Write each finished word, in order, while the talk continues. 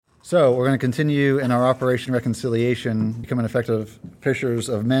So we're going to continue in our Operation Reconciliation, becoming effective fishers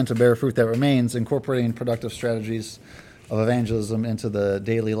of men to bear fruit that remains, incorporating productive strategies of evangelism into the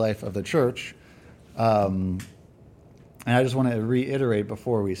daily life of the church. And I just want to reiterate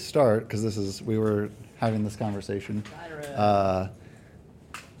before we start, because we were having this conversation,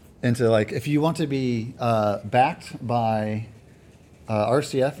 into like, if you want to be backed by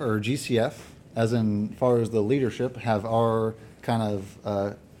RCF or GCF, as in far as the leadership, have our kind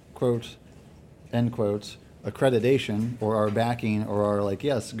of quote, end quote, accreditation or our backing or our like,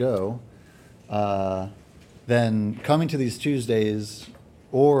 yes, go, then coming to these Tuesdays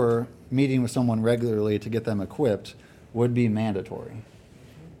or meeting with someone regularly to get them equipped would be mandatory,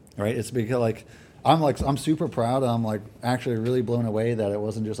 right? It's because I'm super proud. I'm like actually really blown away that it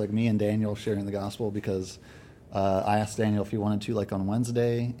wasn't just like me and Daniel sharing the gospel, because I asked Daniel if he wanted to like on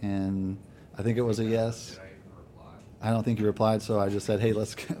Wednesday, and I think it was a yes. I don't think he replied, so I just said, "Hey,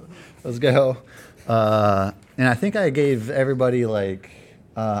 let's go." And I think I gave everybody like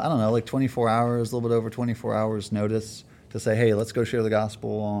 24 hours, a little bit over 24 hours notice to say, "Hey, let's go share the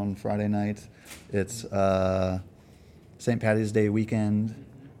gospel on Friday night." It's St. Patty's Day weekend.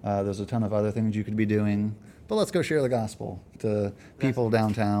 There's a ton of other things you could be doing, but let's go share the gospel to people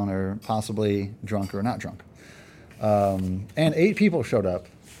downtown, or possibly drunk or not drunk. And 8 people showed up,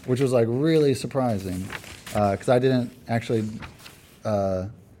 which was like really surprising, because I didn't actually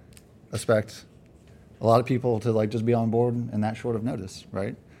expect a lot of people to like just be on board in that short of notice,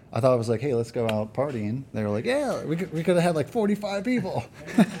 right? I thought it was like, hey, let's go out partying. They were like, yeah, we could have had like 45 people,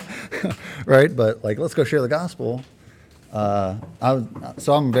 right? But like, let's go share the gospel.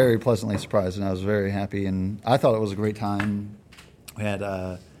 So I'm very pleasantly surprised, and I was very happy, and I thought it was a great time. We had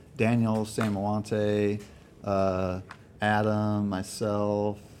Daniel, Sam Awante, Adam,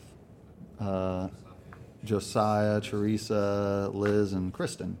 myself, Josiah, Teresa, Liz, and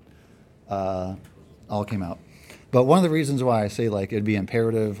Kristen all came out. But one of the reasons why I say like it'd be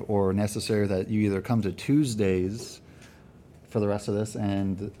imperative or necessary that you either come to Tuesdays for the rest of this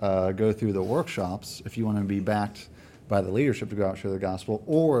and go through the workshops if you want to be backed by the leadership to go out and share the gospel,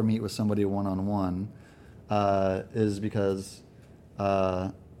 or meet with somebody one-on-one, is because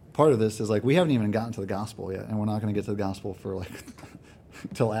part of this is like we haven't even gotten to the gospel yet, and we're not going to get to the gospel for like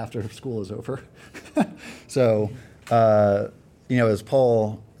till after school is over. So, as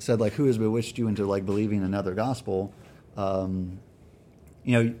Paul said, like, who has bewitched you into like believing another gospel?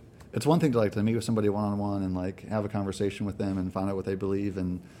 It's one thing to meet with somebody one-on-one and like have a conversation with them and find out what they believe,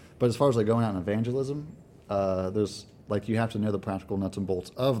 but as far as like going out in evangelism, there's like, you have to know the practical nuts and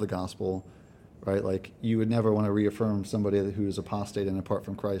bolts of the gospel, right? Like, you would never want to reaffirm somebody who is apostate and apart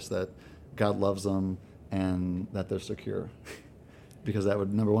from Christ that God loves them and that they're secure, because that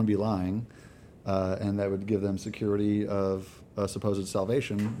would, number one, be lying, and that would give them security of a supposed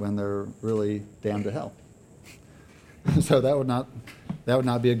salvation when they're really damned to hell. So that would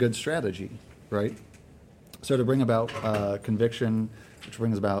not be a good strategy, right? So to bring about conviction, which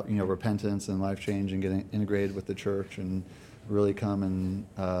brings about repentance and life change and getting integrated with the church and really come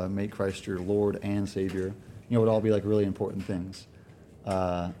and make Christ your Lord and Savior, would all be like really important things.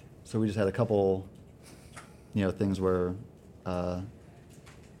 So we just had a couple things where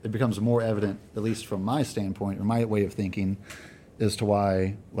it becomes more evident, at least from my standpoint or my way of thinking, as to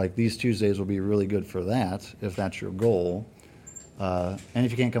why like these Tuesdays will be really good for that, if that's your goal. And if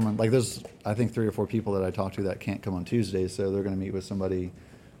you can't come on, like there's, I think 3 or 4 people that I talk to that can't come on Tuesdays, so they're going to meet with somebody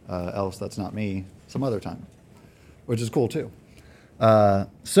else that's not me some other time, which is cool too.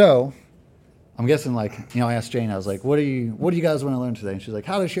 So I'm guessing like, I asked Jane, I was like, what do you guys want to learn today? And she's like,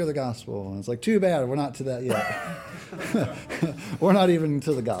 how to share the gospel. And it's like, too bad, we're not to that yet. We're not even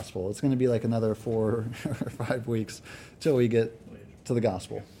to the gospel. It's going to be like another 4 or 5 weeks till we get to the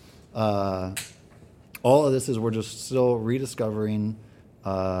gospel. All of this is we're just still rediscovering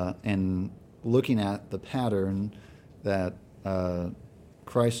and looking at the pattern that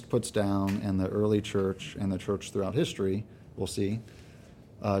Christ puts down, and the early church and the church throughout history, we'll see,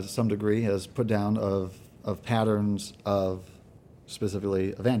 to some degree, has put down of patterns of specifically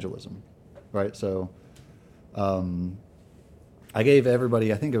evangelism, right? So I gave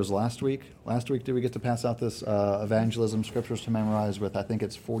everybody, I think it was last week did we get to pass out this evangelism scriptures to memorize with, I think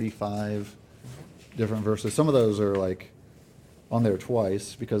it's 45 different verses. Some of those are like on there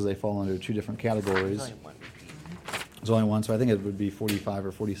twice because they fall under 2 different categories. There's only one, so I think it would be 45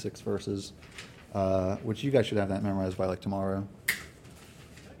 or 46 verses, which you guys should have that memorized by like tomorrow.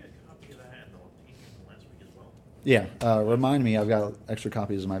 Yeah, remind me, I've got extra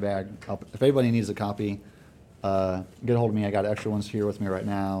copies in my bag. If anybody needs a copy, get a hold of me. I got extra ones here with me right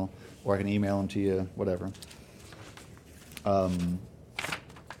now, or I can email them to you, whatever.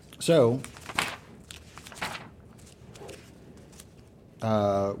 So,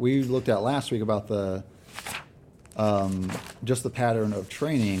 we looked at last week about the just the pattern of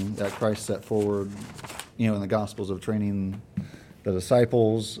training that Christ set forward, in the Gospels, of training the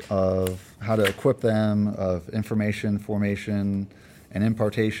disciples, of how to equip them, of information formation and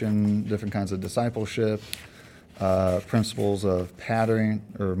impartation, different kinds of discipleship, principles of pattern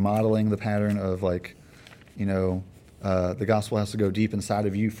or modeling the pattern of the gospel has to go deep inside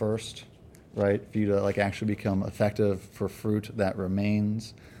of you first, right? For you to actually become effective for fruit that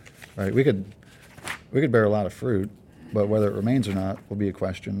remains, right? We could bear a lot of fruit, but whether it remains or not will be a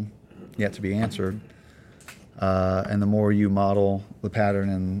question yet to be answered. And the more you model the pattern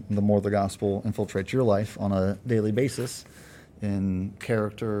and the more the gospel infiltrates your life on a daily basis in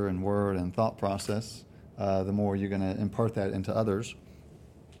character and word and thought process, the more you're going to impart that into others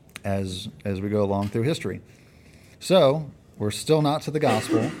as we go along through history. So we're still not to the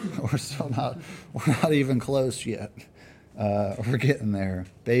gospel. We're not even close yet. We're getting there,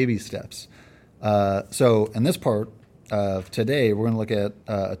 baby steps. So in this part of today, we're going to look at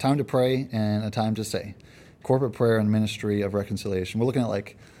a time to pray and a time to say. Corporate prayer and ministry of reconciliation. We're looking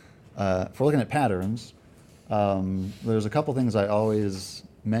at if we're looking at patterns, there's a couple things I always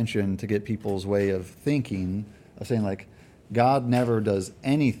mention to get people's way of thinking, of saying God never does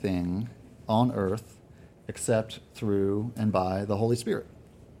anything on earth except through and by the Holy Spirit.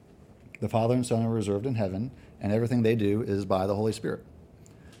 The Father and Son are reserved in heaven, and everything they do is by the Holy Spirit.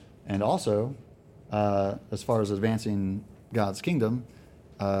 And also, as far as advancing God's kingdom,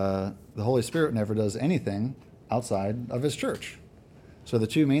 the Holy Spirit never does anything outside of His church. So the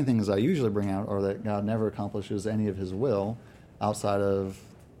two main things I usually bring out are that God never accomplishes any of His will outside of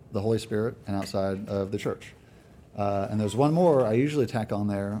the Holy Spirit and outside of the church. And there's one more I usually tack on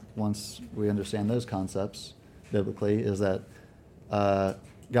there once we understand those concepts biblically, is that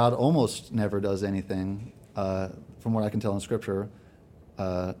God almost never does anything, from what I can tell in Scripture,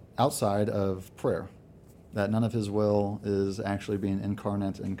 outside of prayer. That none of His will is actually being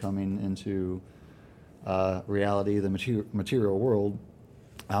incarnate and coming into reality, the material world,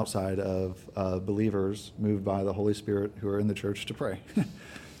 outside of believers moved by the Holy Spirit who are in the church to pray.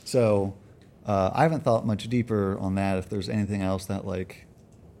 So I haven't thought much deeper on that, if there's anything else that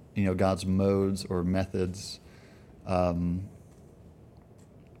God's modes or methods are.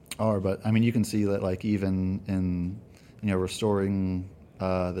 But I mean, you can see that even in restoring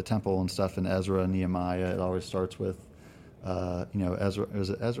the temple and stuff in Ezra and Nehemiah, it always starts with Ezra. Is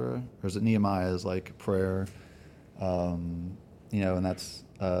it Ezra or is it Nehemiah? Is prayer, and that's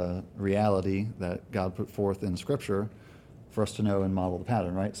reality that God put forth in Scripture for us to know and model the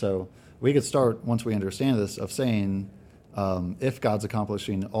pattern, right? So we could start, once we understand this, of saying, if God's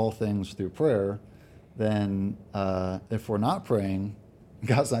accomplishing all things through prayer, then if we're not praying,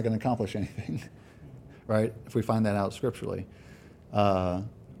 God's not going to accomplish anything, right? If we find that out scripturally.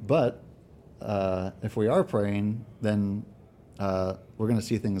 But if we are praying, then we're going to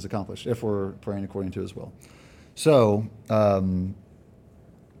see things accomplished if we're praying according to His will. So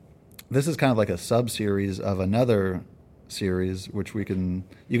this is kind of like a sub-series of another series, which you can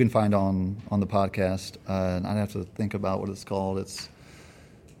find on the podcast. And I'd have to think about what it's called. It's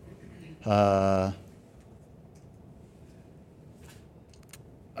I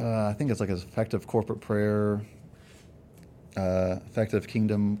think it's effective corporate prayer. Effective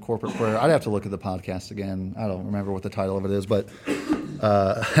Kingdom Corporate Prayer. I'd have to look at the podcast again. I don't remember what the title of it is, but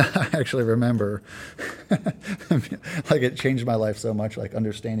I actually remember it changed my life so much,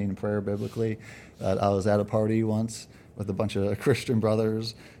 understanding prayer biblically, that I was at a party once with a bunch of Christian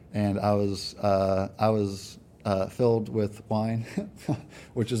brothers, and I was filled with wine,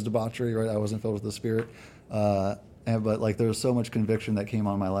 which is debauchery, right? I wasn't filled with the Spirit, but there was so much conviction that came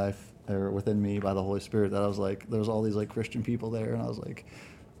on my life, or within me, by the Holy Spirit, that I was there was all these Christian people there, and I was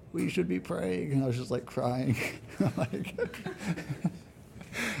we should be praying, and I was just crying. I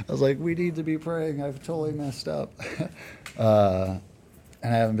was we need to be praying. I've totally messed up. And I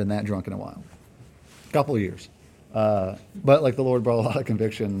haven't been that drunk in a while. A couple of years. But the Lord brought a lot of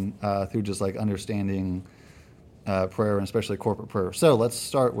conviction through just understanding prayer, and especially corporate prayer. So let's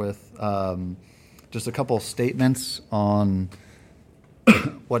start with just a couple statements on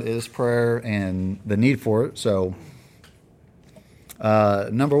what is prayer and the need for it. So,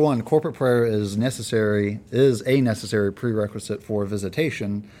 number one, corporate prayer is a necessary prerequisite for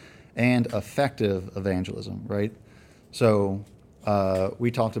visitation and effective evangelism, right? So, we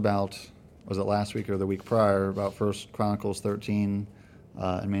talked about, was it last week or the week prior, about 1 Chronicles 13,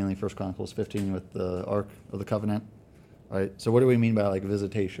 and mainly 1 Chronicles 15 with the Ark of the Covenant, right? So what do we mean by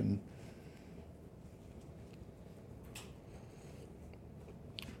visitation?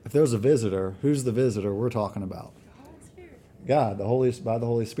 if there's a visitor, who's the visitor we're talking about? The Holy Spirit. God, by the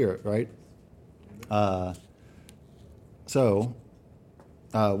Holy Spirit, right? What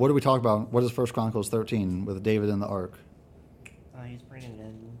do we talk about? What is 1 Chronicles 13 with David in the ark? He's bringing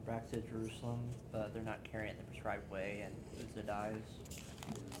it back to Jerusalem, but they're not carrying it the prescribed way, and Uzzah dies.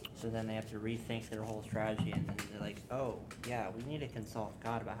 So then they have to rethink their whole strategy, and they're like, "Oh, yeah, we need to consult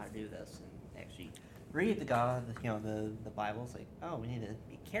God about how to do this, and actually read the God, the Bible's like, oh, we need to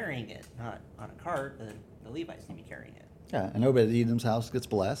be carrying it, not on a cart. The Levites need to be carrying it." Yeah, and Obed-Edom's house gets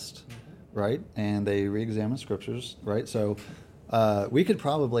blessed, right? And they re-examine scriptures, right? So we could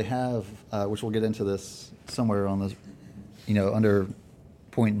probably have, which we'll get into this somewhere on this, under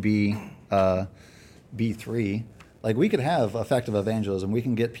point B, B3, like we could have effective evangelism. We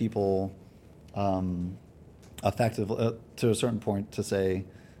can get people effective to a certain point to say,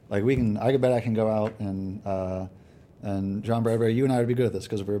 like I bet I can go out and John Bradbury, you and I would be good at this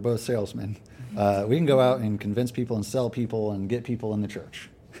because we're both salesmen. We can go out and convince people and sell people and get people in the church.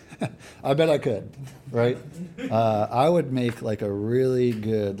 I bet I could, right? I would make like a really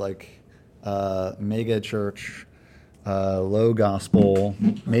good mega church, low gospel,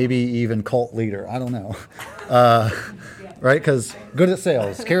 maybe even cult leader. I don't know, right? Because good at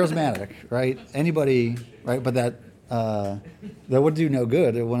sales, charismatic, right? Anybody, right? But that would do no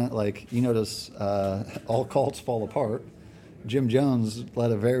good. It wouldn't you notice all cults fall apart. Jim Jones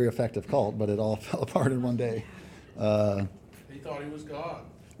led a very effective cult, but it all fell apart in one day. He thought he was God.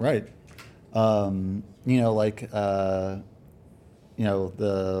 Right. The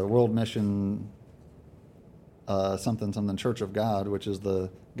World Mission something Church of God, which is the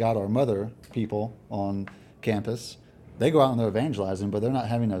God Our Mother people on campus. They go out and they're evangelizing, but they're not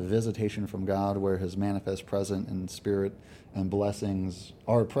having a visitation from God where His manifest present and spirit and blessings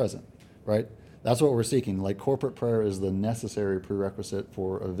are present, right? That's what we're seeking. Like corporate prayer is the necessary prerequisite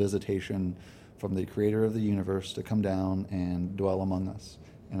for a visitation from the Creator of the universe to come down and dwell among us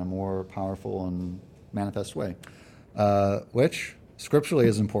in a more powerful and manifest way, which scripturally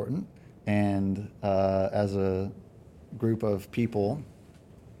is important, and as a group of people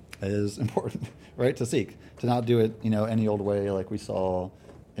is important, right, to seek. To not do it, any old way like we saw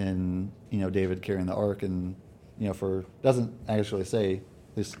in, David carrying the ark and, doesn't actually say,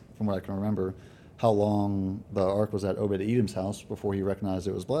 at least from what I can remember, how long the ark was at Obed-Edom's house before he recognized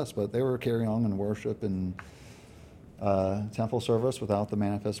it was blessed, but they were carrying on in worship and temple service without the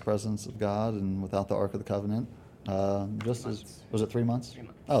manifest presence of God and without the Ark of the Covenant. Was it 3 months? 3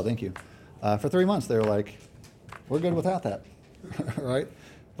 months. Oh, thank you. For 3 months, they were like, we're good without that, right?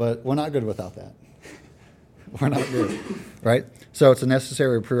 But we're not good without that. We're not good, right? So it's a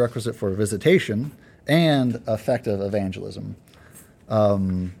necessary prerequisite for visitation and effective evangelism.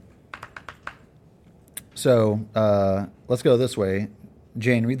 Let's go this way.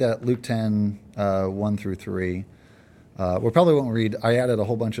 Jane, read that Luke 10, 1 through 3. We probably won't read. I added a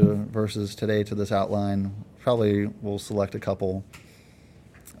whole bunch of verses today to this outline. Probably we'll select a couple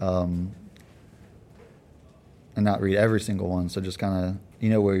and not read every single one. So just kind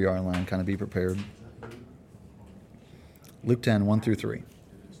of, where you are in line, kind of be prepared. Luke 10, 1 through 3.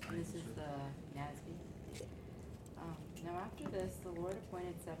 This is the NASB. Now after this, the Lord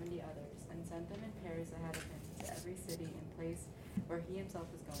appointed 70 others and sent them in pairs ahead of him to every city and place where he himself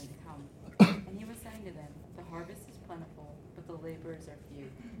was going to come. And he was saying to them, "The harvest is plentiful, but the laborers are few.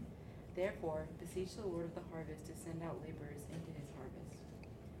 Therefore, beseech the Lord of the harvest to send out laborers into his harvest.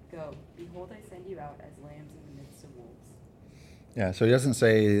 Go, behold, I send you out as lambs in the midst of wolves." Yeah, so he doesn't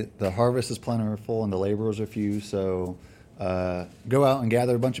say the harvest is plentiful and the laborers are few, so go out and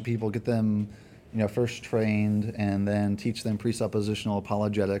gather a bunch of people, get them, first trained, and then teach them presuppositional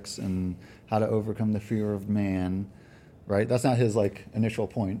apologetics and how to overcome the fear of man, right? That's not his initial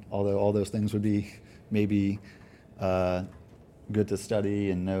point, although all those things would be maybe good to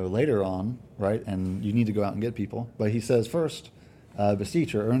study and know later on, right? And you need to go out and get people. But he says first,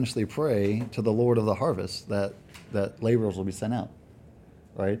 beseech or earnestly pray to the Lord of the harvest that laborers will be sent out,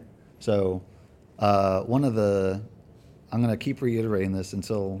 right? So I'm going to keep reiterating this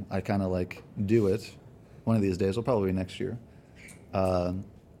until I kind of do it one of these days. It'll probably be next year. I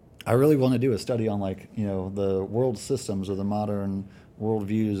really want to do a study on the world systems or the modern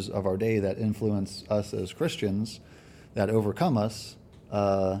worldviews of our day that influence us as Christians, that overcome us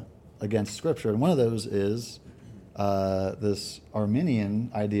against Scripture. And one of those is this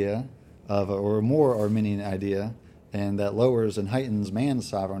Arminian idea or a more Arminian idea, and that lowers and heightens man's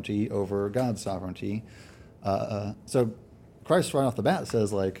sovereignty over God's sovereignty. So Christ right off the bat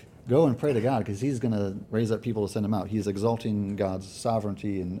says, go and pray to God because he's going to raise up people to send them out. He's exalting God's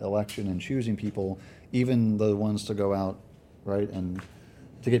sovereignty and election and choosing people, even the ones to go out, right, and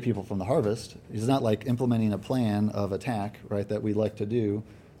to get people from the harvest. He's not like implementing a plan of attack, right, that we like to do.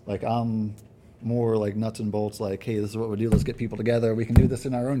 Like I'm more like nuts and bolts, like, hey, this is what we do. Let's get people together. We can do this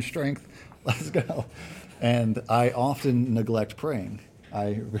in our own strength. Let's go. And I often neglect praying.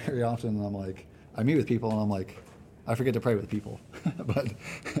 Very often I'm like, I meet with people and I'm like, I forget to pray with people. But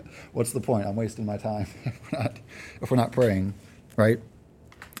what's the point? I'm wasting my time if we're not praying, right?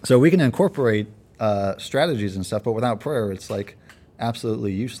 So we can incorporate strategies and stuff, but without prayer, it's like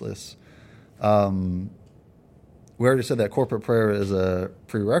absolutely useless. We already said that corporate prayer is a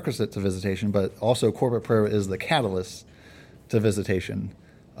prerequisite to visitation, but also corporate prayer is the catalyst to visitation.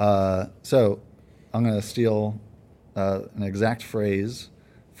 So I'm going to steal an exact phrase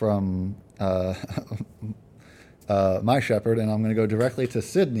from my shepherd, and I'm going to go directly to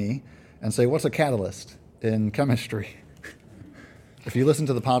Sydney and say, what's a catalyst in chemistry? If you listen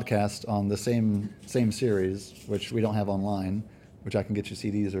to the podcast on the same series, which we don't have online, which I can get you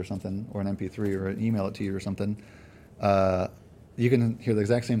CDs or something, or an MP3, or email it to you or something, you can hear the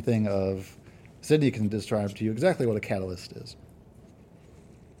exact same thing of Sydney can describe to you exactly what a catalyst is.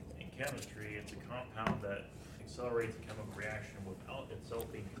 In chemistry, it's a compound that accelerates a chemical reaction without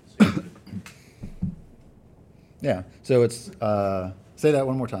itself being consumed. Yeah, so it's, say that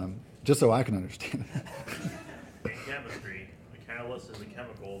one more time, just so I can understand. In chemistry, a catalyst is a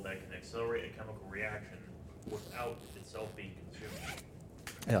chemical that can accelerate a chemical reaction without itself being consumed.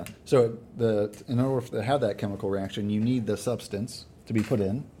 Yeah. So in order to have that chemical reaction, you need the substance to be put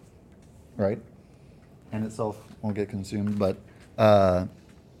in, right? And itself won't get consumed. But so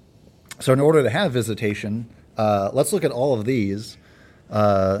in order to have visitation, let's look at all of these: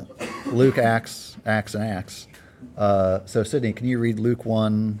 Luke, Acts, and Acts. So Sydney, can you read Luke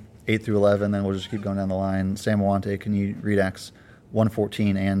 1:8-11? Then we'll just keep going down the line. Sam Wante, can you read Acts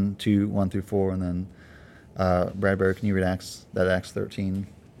 1:14 and 2:1-4, and then Bradbury, can you read Acts 13?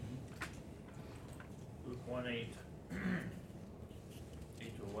 Luke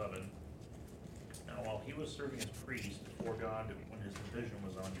 1:8-11. Now, while he was serving as priest before God when his division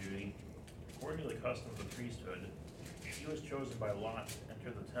was on duty, according to the custom of the priesthood, he was chosen by lot to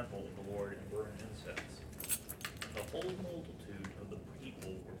enter the temple of the Lord and burn incense. And the whole multitude of the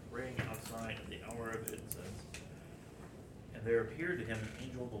people were praying outside at the hour of incense. And there appeared to him an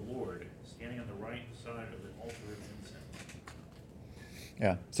angel of the Lord, standing on the right side of the altar of incense.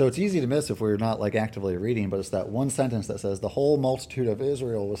 Yeah. So it's easy to miss if we're not like actively reading, but it's that one sentence that says the whole multitude of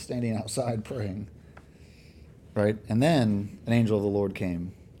Israel was standing outside praying. Right? And then an angel of the Lord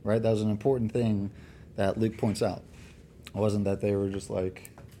came. Right? That was an important thing that Luke points out. It wasn't that they were just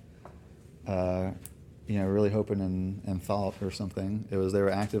like, really hoping and thought or something. It was they were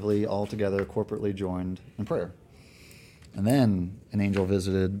actively all together, corporately joined in prayer. And then an angel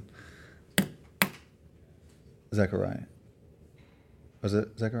visited Zechariah. Was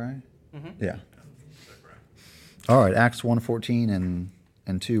it Zechariah? Mm-hmm. Yeah. All right, Acts 1:14 and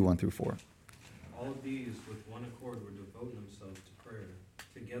 2:1-4. All of these with one accord were devoting themselves to prayer,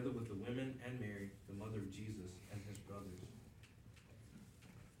 together with the women and Mary, the mother of Jesus, and his brothers.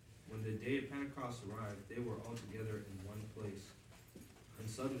 When the day of Pentecost arrived, they were all together in one place. And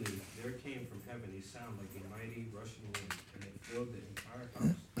suddenly there came from heaven a sound like a mighty rushing wind, and it filled the entire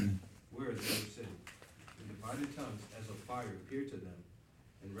house where they were sitting. And divided tongues as of fire appeared to them,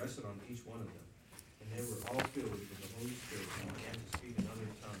 and rested on each one of them. And they were all filled with the Holy Spirit, and began to speak in other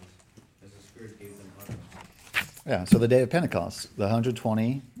tongues, as the Spirit gave them utterance. Yeah, so the day of Pentecost, the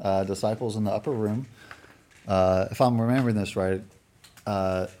 120 disciples in the upper room. If I'm remembering this right,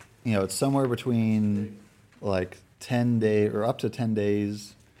 it's somewhere between like 10 days or up to 10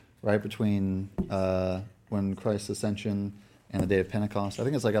 days, right, between when Christ's ascension and the day of Pentecost. I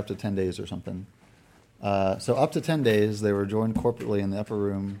think it's like up to 10 days or something. So up to 10 days, they were joined corporately in the upper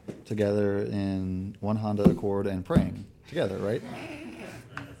room together in one Honda Accord and praying together, right?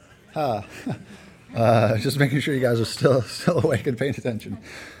 Just making sure you guys are still awake and paying attention.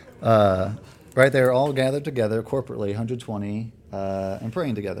 Right, they were all gathered together corporately, 120, and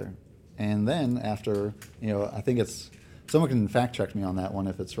praying together. And then after, I think it's, someone can fact check me on that one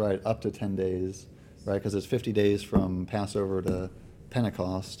if it's right, up to 10 days, right? Because it's 50 days from Passover to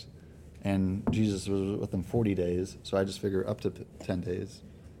Pentecost. And Jesus was with them 40 days, so I just figure up to 10 days.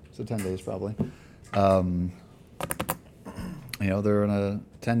 So 10 days probably. They're in a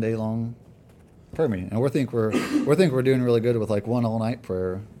 10-day long prayer meeting, and we think we're doing really good with like one all-night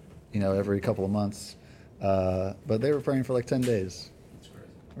prayer, every couple of months. But they were praying for like 10 days,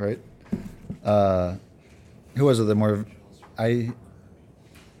 right? Who was it? I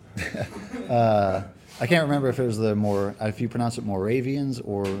can't remember if it was if you pronounce it Moravians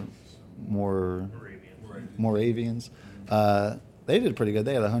or Moravians. they did pretty good.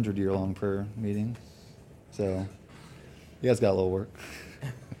 They had a 100-year-long prayer meeting. So you guys got a little work.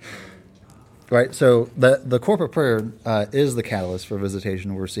 Right, so the corporate prayer is the catalyst for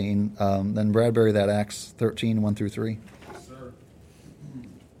visitation we're seeing. Then Bradbury, that Acts 13, 1 through 3. Yes, sir.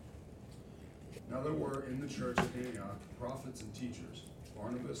 Now there were in the church at Antioch prophets and teachers,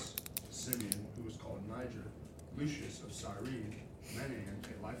 Barnabas, Simeon, who was called Niger, Lucius of Cyrene, Manaen,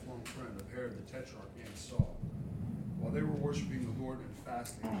 a lifelong friend of Herod the Tetrarch, and Saul. While they were worshiping the Lord and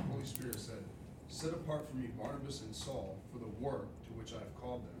fasting, the Holy Spirit said, "Set apart for me Barnabas and Saul for the work to which I have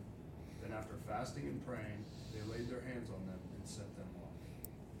called them." Then after fasting and praying, they laid their hands on them and sent them off.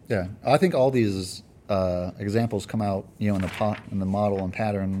 Yeah, I think all these examples come out, in the model and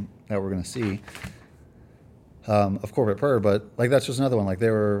pattern that we're going to see of corporate prayer. But like that's just another one. Like they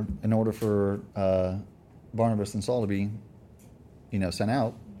were, in order for Barnabas and Saul to be, sent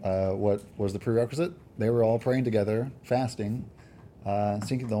out. What was the prerequisite? They were all praying together, fasting,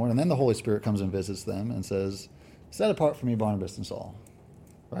 seeking the Lord, and then the Holy Spirit comes and visits them and says, "Set apart for me Barnabas and Saul,"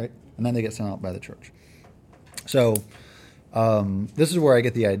 right? And then they get sent out by the church. So this is where I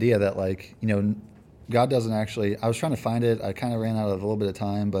get the idea that, God doesn't actually. I was trying to find it. I kind of ran out of a little bit of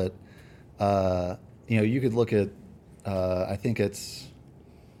time, but you could look at. I think it's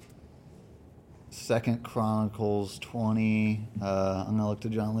 2 Chronicles 20. I'm going to look to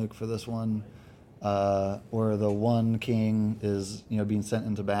John Luke for this one, where the one king is, being sent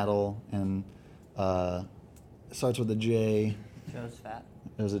into battle, and it starts with a J. Jehoshaphat.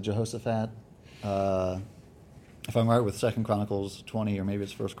 There's a Jehoshaphat. If I'm right with 2 Chronicles 20, or maybe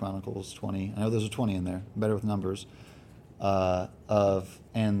it's 1 Chronicles 20. I know there's a 20 in there. I'm better with numbers.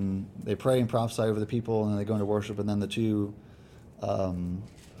 And they pray and prophesy over the people, and then they go into worship, and then the two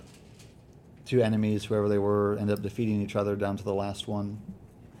enemies, whoever they were, end up defeating each other down to the last one.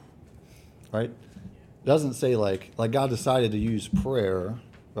 Right? It doesn't say like God decided to use prayer,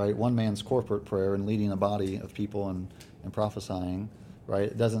 right? One man's corporate prayer and leading a body of people and prophesying, right?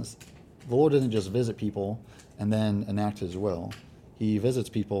 It doesn't. The Lord doesn't just visit people and then enact His will. He visits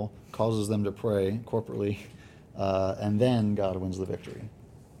people, causes them to pray corporately, and then God wins the victory.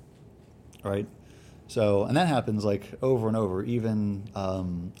 Right? So, and that happens over and over. Even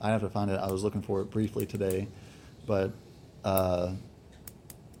I have to find it. I was looking for it briefly today, but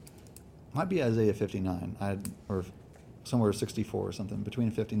might be Isaiah 59, or somewhere 64 or something,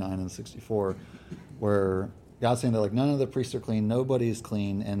 between 59 and 64, where God's saying that none of the priests are clean, nobody's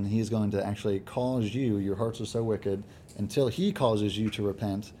clean, and He's going to actually cause you, your hearts are so wicked, until He causes you to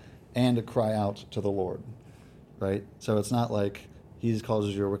repent and to cry out to the Lord, right? So it's not like He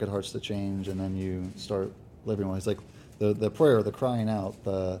causes your wicked hearts to change and then you start living well. It's like the prayer, the crying out,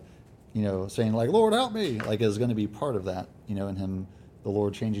 the saying Lord help me, is going to be part of that, in Him, the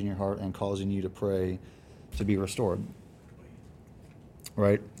Lord changing your heart and causing you to pray to be restored,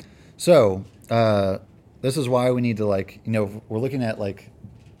 right? So this is why we need to we're looking at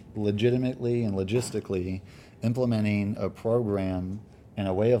legitimately and logistically implementing a program and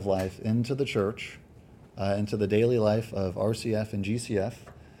a way of life into the church, into the daily life of RCF and GCF,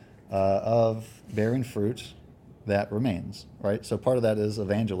 of bearing fruit that remains, right? So part of that is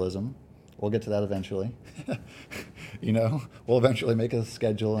evangelism. We'll get to that eventually. We'll eventually make a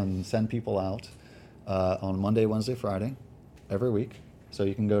schedule and send people out on Monday, Wednesday, Friday, every week. So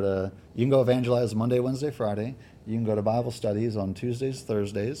you can go evangelize Monday, Wednesday, Friday. You can go to Bible studies on Tuesdays,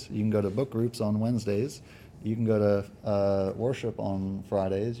 Thursdays. You can go to book groups on Wednesdays. You can go to worship on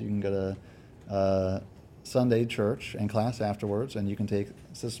Fridays. You can go to Sunday church and class afterwards, and you can take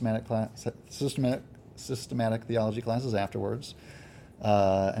systematic theology classes afterwards.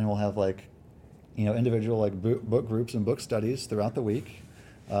 And we'll have individual book groups and book studies throughout the week.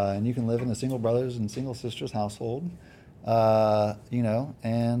 And you can live in a single brothers and single sisters household. And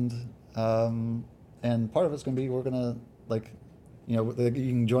part of it's going to be, we're going to you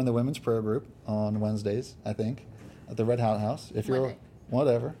can join the women's prayer group on Wednesdays, I think, at the Red Hat House. If you're,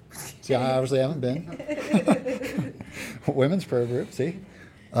 whatever. See, I obviously haven't been. Women's prayer group, see?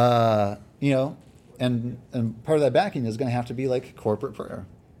 And part of that backing is going to have to be corporate prayer,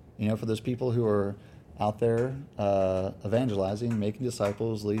 for those people who are out there evangelizing, making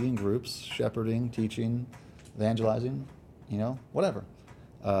disciples, leading groups, shepherding, teaching, evangelizing, whatever.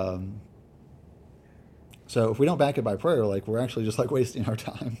 So if we don't back it by prayer, we're actually just wasting our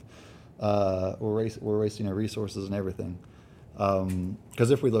time. We're wasting our resources and everything.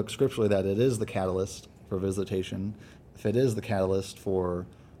 Because if we look scripturally that it is the catalyst for visitation, if it is the catalyst for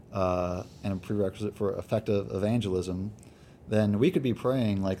and a prerequisite for effective evangelism, then we could be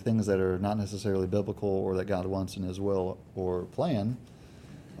praying things that are not necessarily biblical or that God wants in His will or plan.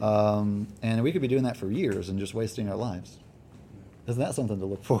 And we could be doing that for years and just wasting our lives. Isn't that something to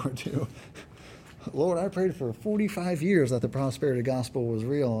look forward to? Lord, I prayed for 45 years that the prosperity gospel was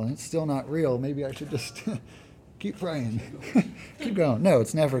real, and it's still not real. Maybe I should just keep praying, keep going. No,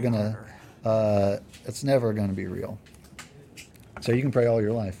 it's never gonna be real. So you can pray all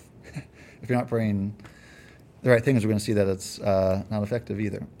your life. If you're not praying the right things, we're going to see that it's not effective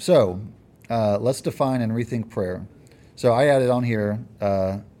either. So let's define and rethink prayer. So I added on here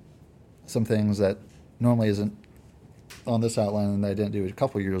some things that normally isn't on this outline and that I didn't do a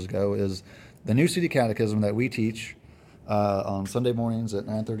couple years ago is the New City Catechism that we teach on Sunday mornings at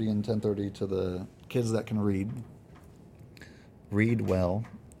 9:30 and 10:30 to the kids that can read well,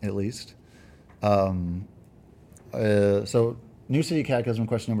 at least. So New City Catechism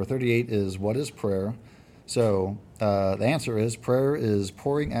question number 38 is, what is prayer? So the answer is, prayer is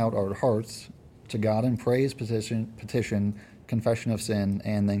pouring out our hearts to God in praise, petition, confession of sin,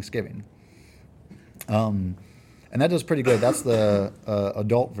 and thanksgiving. And that does pretty good. That's the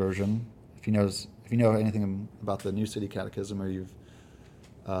adult version. If you know anything about the New City Catechism, or you've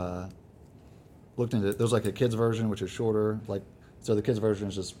looked into it, there's like a kids version which is shorter. So the kids version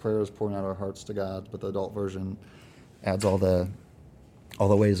is just prayers pouring out our hearts to God, but the adult version adds all the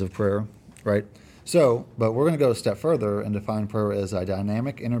ways of prayer, right? So, but we're going to go a step further and define prayer as a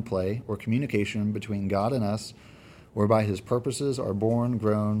dynamic interplay or communication between God and us, whereby His purposes are born,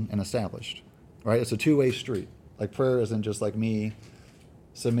 grown, and established, right? It's a two-way street. Like prayer isn't just like me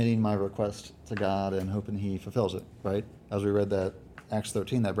submitting my request to God and hoping He fulfills it, right? As we read that Acts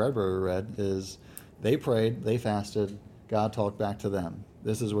 13 that Bradbury read, is they prayed, they fasted, God talked back to them.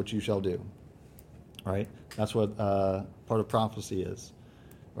 This is what you shall do, right? That's what part of prophecy is,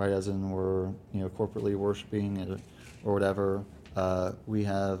 right? As in we're corporately worshiping or whatever. We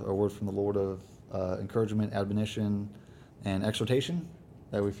have a word from the Lord of encouragement, admonition, and exhortation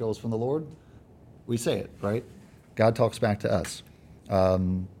that we feel is from the Lord. We say it, right? God talks back to us.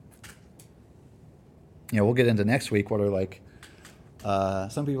 We'll get into next week what are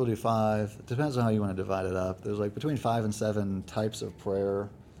some people do 5. It depends on how you want to divide it up. There's between 5 and 7 types of prayer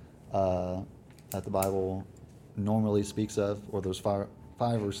that the Bible normally speaks of, or there's 5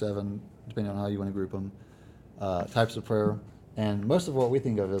 or 7, depending on how you want to group them, types of prayer. And most of what we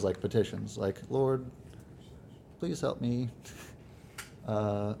think of is petitions, Lord, please help me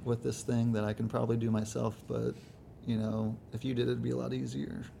with this thing that I can probably do myself, but if you did, it'd be a lot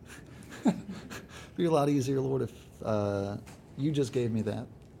easier. It'd be a lot easier, Lord, if you just gave me that,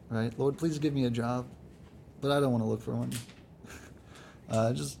 right? Lord, please give me a job, but I don't want to look for one.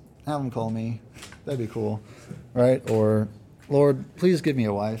 Just have them call me. That'd be cool, right? Or, Lord, please give me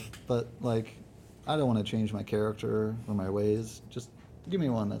a wife, but I don't want to change my character or my ways. Just give me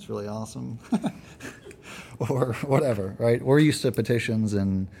one that's really awesome. Or whatever, right? We're used to petitions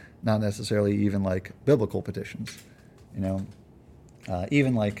and not necessarily even biblical petitions, even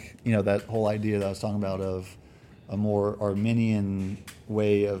that whole idea that I was talking about of a more Arminian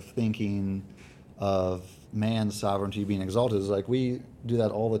way of thinking of man's sovereignty being exalted is we do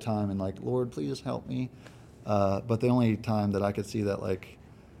that all the time and Lord, please help me. But the only time that I could see that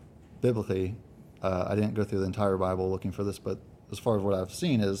biblically, I didn't go through the entire Bible looking for this, but as far as what I've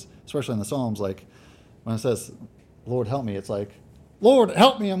seen is, especially in the Psalms, when it says, Lord, help me, it's Lord,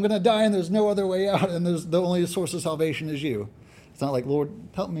 help me, I'm going to die and there's no other way out and there's the only source of salvation is you. It's not Lord,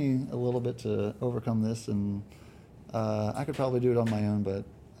 help me a little bit to overcome this and I could probably do it on my own, but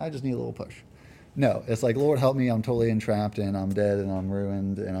I just need a little push. No, it's Lord, help me, I'm totally entrapped and I'm dead and I'm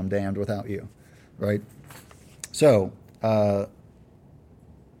ruined and I'm damned without you, right? So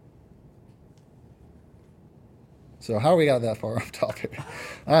how we got that far off topic?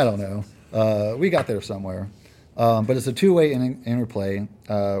 I don't know. We got there somewhere. But it's a two-way interplay,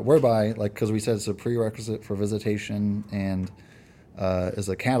 whereby, because we said it's a prerequisite for visitation and is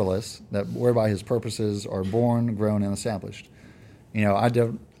a catalyst, whereby His purposes are born, grown, and established. I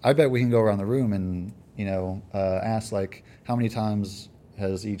bet we can go around the room and, ask, how many times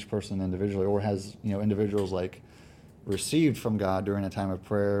has each person individually, or has, individuals, received from God during a time of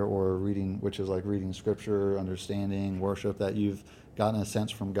prayer or reading, which is reading Scripture, understanding, worship, that you've gotten a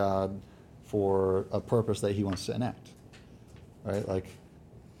sense from God for a purpose that He wants to enact, right?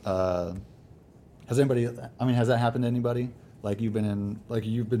 Has that happened to anybody? You've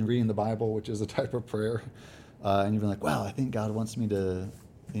been reading the Bible, which is a type of prayer, and you've been wow, I think God wants me to,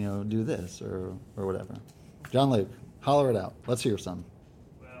 do this or whatever. John Lake, holler it out. Let's hear some.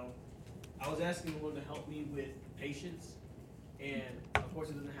 Well, I was asking the Lord to help me with patience, and of course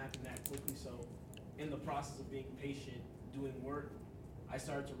it doesn't happen that quickly. So, in the process of being patient, doing work, I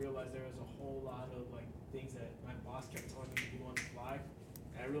started to realize there was a whole lot of things that my boss kept telling me to do on the fly.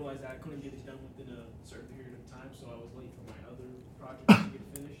 I realized that I couldn't get it done within a certain period of time, so I was late for my other project to get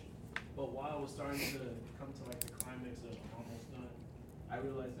finished. But while I was starting to come to like the climax of I'm almost done, I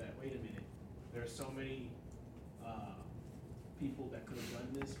realized that, wait a minute, there are so many people that could have done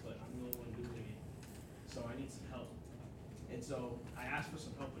this, but I'm the only one doing it. So I need some help. And so I asked for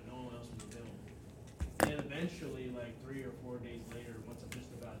some help, but no one else was available. And eventually, like 3 or 4 days later, once I'm just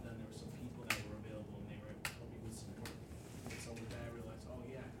about done, there were some people that were available and they were able to help me with some work. And so with that, I realized, oh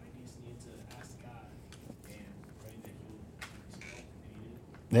yeah, I just need to ask God and pray that He will give me some help. And He did.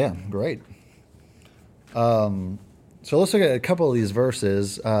 Yeah, great. So let's look at a couple of these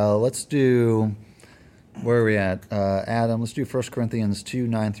verses. Let's do, where are we at? Adam, let's do 1 Corinthians 2,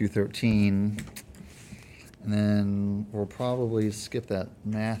 9 through 13. And then we'll probably skip that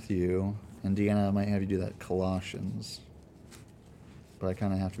Matthew. And Deanna, I might have you do that Colossians. But I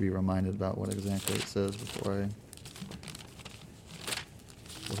kind of have to be reminded about what exactly it says before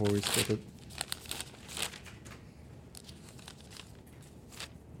we skip it.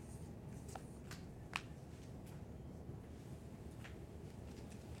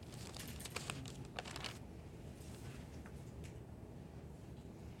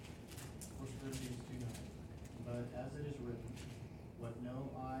 But as it is written, what no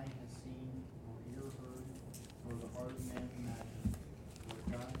eye has seen, nor ear heard, nor the heart of man imagined, what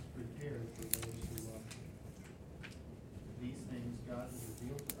God has prepared for those who love Him. These things God has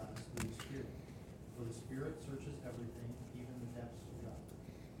revealed to us through the Spirit. For the Spirit searches everything, even the depths of God.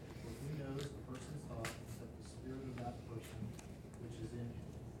 For who knows a person's thought except the spirit of that person which is in him?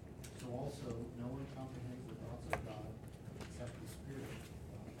 So also no one comprehends the thoughts of God except the Spirit of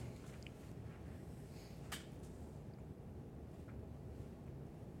God.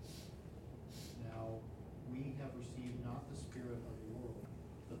 Now, we have received not the spirit of the world,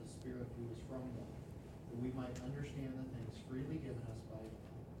 but the Spirit who is from God, that we might understand the things freely given us by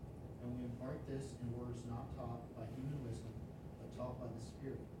God. And we impart this in words not taught by human wisdom, but taught by the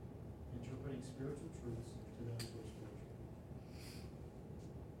Spirit, interpreting spiritual truths to those who are spiritual.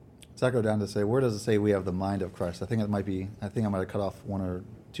 Does that go down to say, where does it say we have the mind of Christ? I think I might have cut off 1 or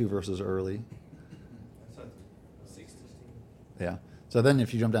 2 verses early. That's at 16. Yeah. So then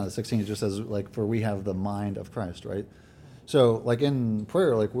if you jump down to 16, it just says, like, for we have the mind of Christ, right? So, like, in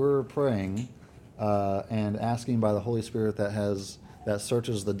prayer, like, we're praying and asking by the Holy Spirit that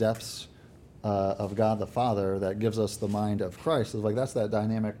searches the depths of God the Father, that gives us the mind of Christ. It's like, that's that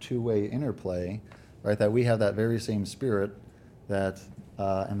dynamic two-way interplay, right? That we have that very same Spirit that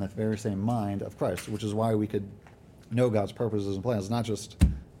and the very same mind of Christ, which is why we could know God's purposes and plans, not just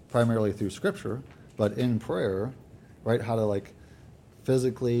primarily through Scripture, but in prayer, right? How to, like,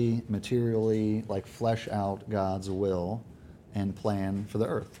 physically, materially, like, flesh out God's will and plan for the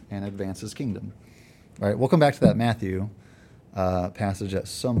earth and advance His kingdom. All right, we'll come back to that Matthew passage at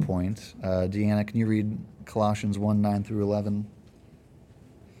some point. Deanna, can you read Colossians 1, 9 through 11?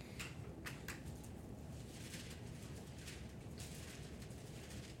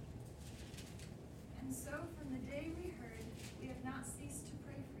 And so from the day we heard, we have not ceased to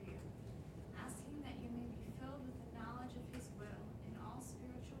pray for you, asking that you may be filled with the knowledge of His will in all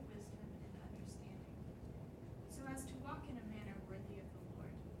spiritual wisdom and understanding, so as to walk in a manner worthy of the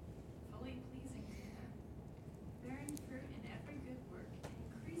Lord, fully pleasing to Him, bearing fruit in every good work and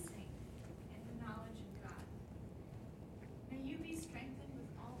increasing in the knowledge of God. May you be strengthened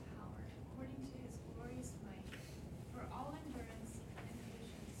with all power according to His glorious might, for all endurance and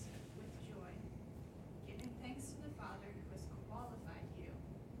patience with joy, giving thanks to the Father who has qualified you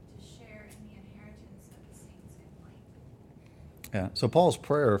to share in the inheritance of the saints in light. Yeah. So Paul's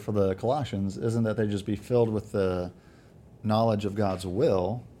prayer for the Colossians isn't that they just be filled with the knowledge of God's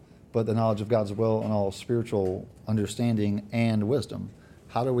will, but the knowledge of God's will and all spiritual understanding and wisdom.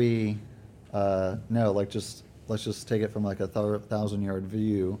 How do we know? Like, let's just take it from like a 1,000-yard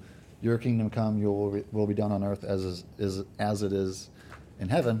view. Your kingdom come, your will be done on earth as it is in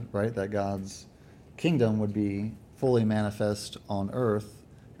heaven, right? That God's kingdom would be fully manifest on earth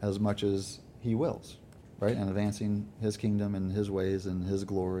as much as He wills, right? And advancing His kingdom and His ways and His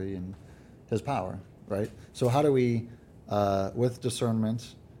glory and His power, right? So how do we, with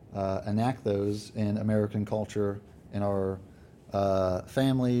discernment, enact those in American culture, in our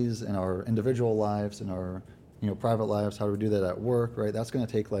families, in our individual lives, in our private lives? How do we do that at work, right? That's going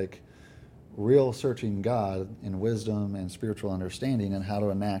to take like real searching God in wisdom and spiritual understanding, and how to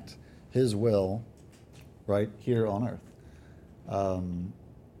enact His will right here on earth.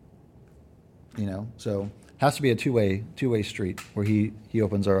 So it has to be a two-way street where he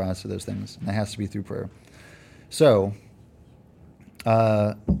opens our eyes to those things, and that has to be through prayer. So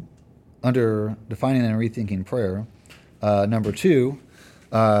under defining and rethinking prayer, number 2,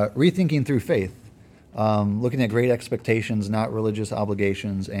 rethinking through faith, looking at great expectations, not religious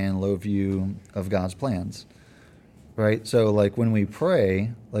obligations, and low view of God's plans. Right? So, like, when we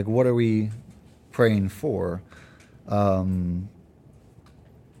pray, like, what are we praying for? I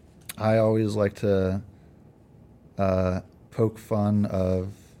always like to poke fun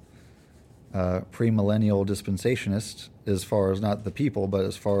of premillennial dispensationist as far as not the people, but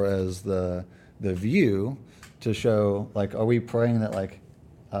as far as the view, to show, like, are we praying that, like,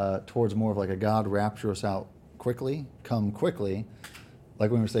 towards more of like a God rapture us out quickly, come quickly, like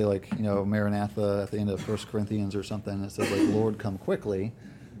when we say, like, you know, Maranatha at the end of 1 Corinthians or something, it says, like, Lord, come quickly.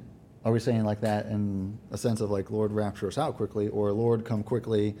 Are we saying like that in a sense of, like, Lord, rapture us out quickly, or Lord, come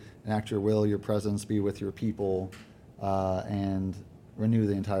quickly, enact your will, your presence, be with your people, and renew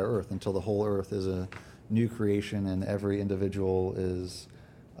the entire earth until the whole earth is a new creation and every individual is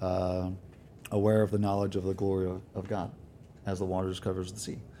aware of the knowledge of the glory of God as the waters covers the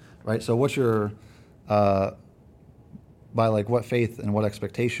sea, right? So what's your, by, like, what faith and what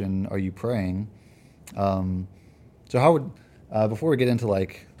expectation are you praying? So how would, before we get into,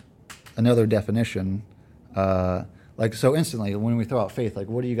 like, another definition, like, so instantly when we throw out faith, like,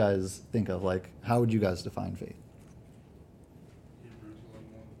 what do you guys think of? Like, how would you guys define faith? Hebrews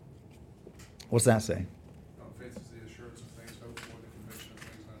 11:1. What's that say? Faith is the assurance of things hoped for, the conviction of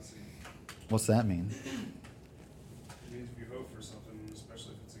things not seen. What's that mean? It means if you hope for something,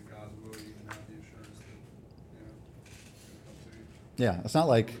 especially if it's in God's will, you can have the assurance that, you know, it's going to come to you. Yeah, it's not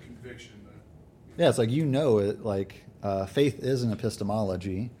like, The conviction that, yeah, it's like, you know it, like, faith is an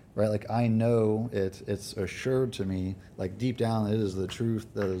epistemology, right? Like, I know it's assured to me, like, deep down it is the truth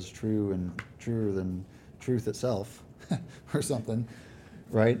that is true and truer than truth itself or something,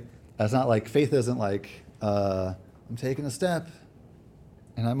 right? It's not like, faith isn't like, I'm taking a step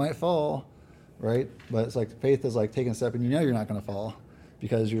and I might fall, right? But it's like, faith is like taking a step and you know you're not going to fall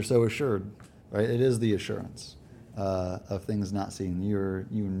because you're so assured, right? It is the assurance of things not seen. You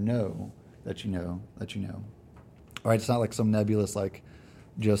know that you know that you know. All right, it's not like some nebulous, like,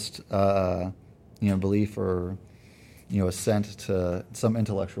 just belief or, you know, assent to some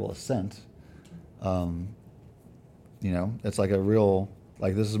intellectual assent. You know, it's like a real,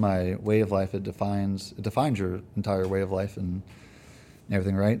 like, this is my way of life. It defines your entire way of life and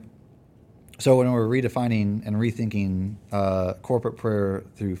everything, right? So when we're redefining and rethinking corporate prayer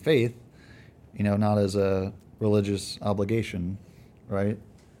through faith, you know, not as a religious obligation, right?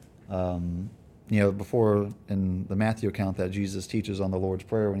 You know, before in the Matthew account that Jesus teaches on the Lord's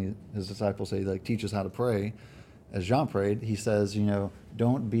Prayer, when his disciples say, like, teach us how to pray, as John prayed, he says, you know,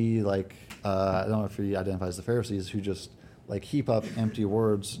 don't be like, I don't know if he identifies the Pharisees who just, like, heap up empty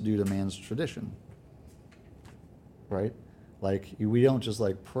words due to man's tradition, right? Like, we don't just,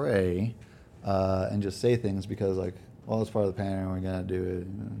 like, pray and just say things because, like, well, it's part of the pattern, we're going to do it.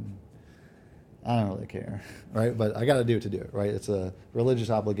 I don't really care, right? But I got to do it to do it, right? It's a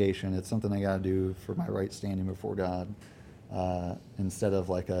religious obligation. It's something I got to do for my right standing before God, instead of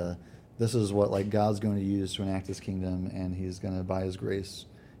like this is what, like, God's going to use to enact his kingdom, and he's going to, by his grace,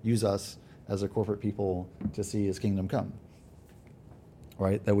 use us as a corporate people to see his kingdom come,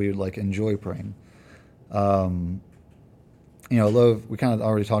 right? That we would, like, enjoy praying. You know, we kind of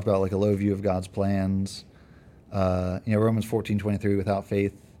already talked about, like, a low view of God's plans. You know, Romans 14:23, without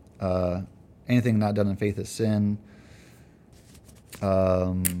faith, anything not done in faith is sin.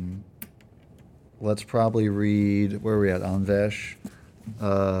 Let's probably read, where are we at, Anvesh?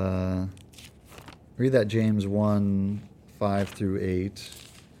 Read that James 1:5-8,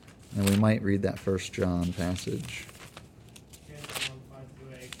 and we might read that 1 John passage. James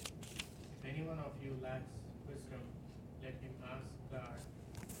 1:5-8. If any one of you lacks wisdom, let him ask God,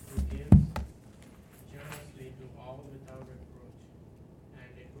 who gives generously to all without reproach,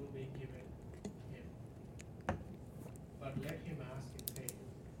 and it will be given him. But let him ask in faith,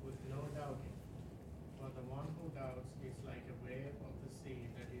 with no doubting. For the one who doubts is like a wave of the sea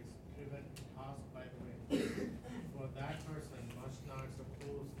that is driven and tossed by the wind. For that person must not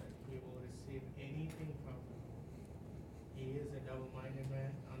suppose that he will receive anything from him. He is a double-minded man,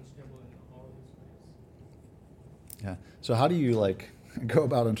 unstable in all his ways. Yeah. So how do you, like, go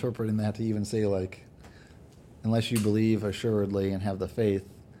about interpreting that to even say, like, unless you believe assuredly and have the faith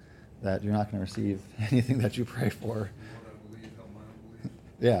that you're not going to receive anything that you pray for? what I believe, help my unbelief.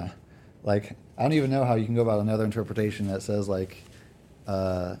 Yeah. Like, I don't even know how you can go about another interpretation that says, like,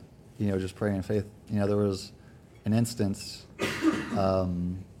 you know, just pray in faith. You know, there was an instance,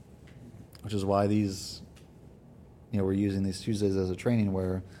 which is why these, you know, we're using these Tuesdays as a training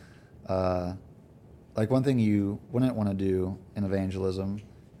where, like, one thing you wouldn't want to do in evangelism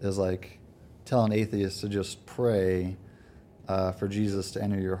is, like, tell an atheist to just pray for Jesus to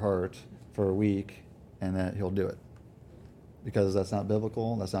enter your heart for a week and that he'll do it. Because that's not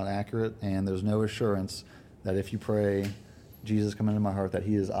biblical, that's not accurate, and there's no assurance that if you pray, Jesus come into my heart, that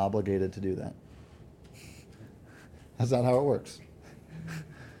he is obligated to do that. That's not how it works.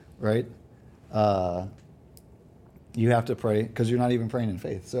 Right? You have to pray, because you're not even praying in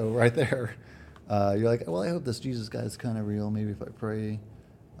faith. So right there, you're like, well, I hope this Jesus guy is kind of real. Maybe if I pray,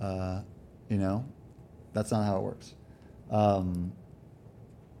 that's not how it works.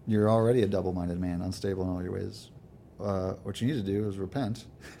 You're already a double-minded man, unstable in all your ways. What you need to do is repent,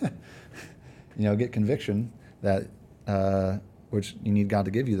 get conviction that, which you need God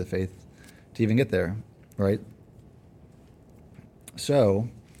to give you the faith to even get there, right? So,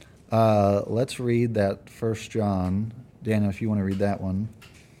 let's read that 1 John. Daniel, if you want to read that one.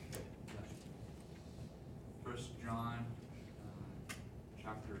 1 John,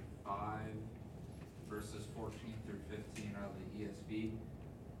 chapter 5, verses 14 through 15 out of the ESV.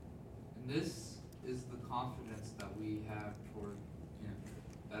 And this is the confidence that we have toward him,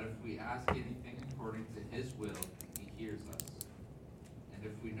 that if we ask anything according to his will, he hears us. And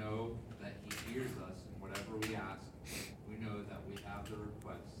if we know that he hears us in whatever we ask, we know that we have the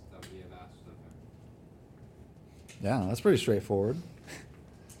requests that we have asked of him. Yeah, that's pretty straightforward,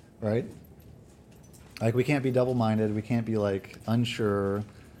 right? Like, we can't be double-minded. We can't be, unsure.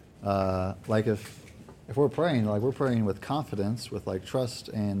 Like, if we're praying, we're praying with confidence, with, trust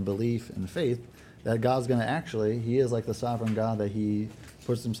and belief and faith that God's going to actually, he is like the sovereign God, that he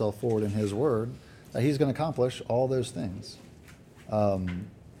puts himself forward in his word, that he's going to accomplish all those things.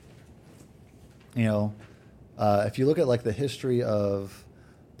 If you look at the history of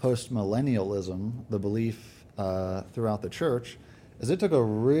post-millennialism, the belief throughout the church, is it took a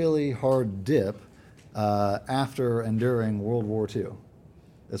really hard dip after and during World War II,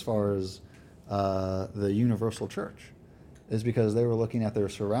 as far as the universal church, is because they were looking at their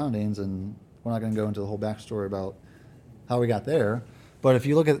surroundings, and we're not going to go into the whole backstory about how we got there. But if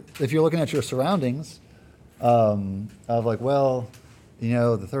you're looking at your surroundings, of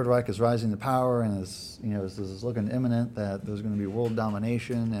the Third Reich is rising to power, and this is looking imminent that there's going to be world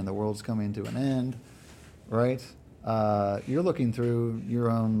domination and the world's coming to an end, right? You're looking through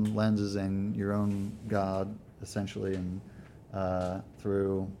your own lenses and your own God, essentially, and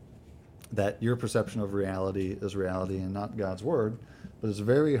through that your perception of reality is reality and not God's word. But it's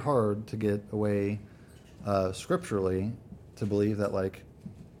very hard to get away scripturally to believe that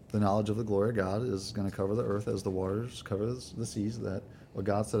the knowledge of the glory of God is going to cover the earth as the waters cover the seas, that what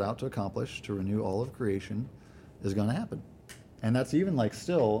God set out to accomplish, to renew all of creation, is going to happen. And that's even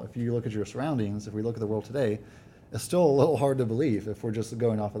still, if you look at your surroundings, if we look at the world today, it's still a little hard to believe if we're just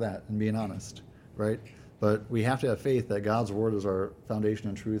going off of that and being honest, right? But we have to have faith that God's word is our foundation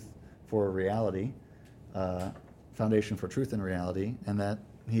and truth for reality, foundation for truth and reality, and that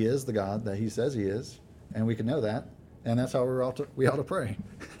he is the God that he says he is, and we can know that, and that's how we ought to pray.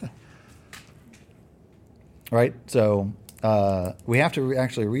 Right? So we have to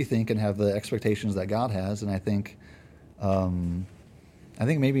actually rethink and have the expectations that God has, and I think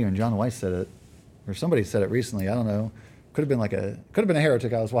maybe even John Weiss said it, or somebody said it recently. I don't know. Could have been a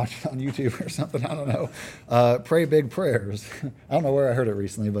heretic I was watching on YouTube or something. I don't know. Pray big prayers. I don't know where I heard it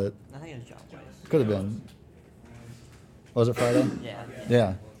recently, but I think it was John Weiss. Could have been. Was it Friday?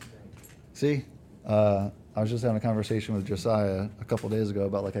 Yeah. See, I was just having a conversation with Josiah a couple days ago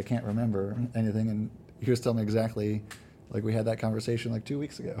about I can't remember anything, and he was telling me exactly we had that conversation 2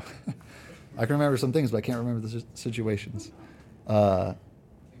 weeks ago. I can remember some things, but I can't remember the situations.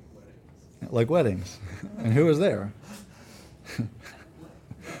 Like weddings, and who was there?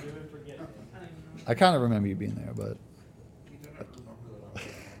 I kind of remember you being there, but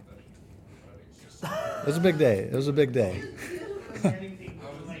it was a big day. It was a big day.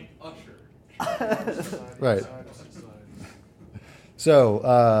 Right.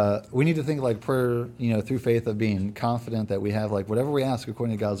 So we need to think prayer, through faith, of being confident that we have whatever we ask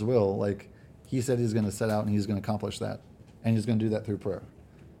according to God's will. He said he's going to set out and he's going to accomplish that, and he's going to do that through prayer,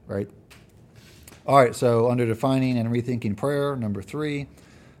 right? All right. So under defining and rethinking prayer, number 3,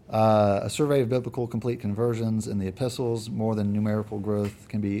 a survey of biblical complete conversions in the epistles. More than numerical growth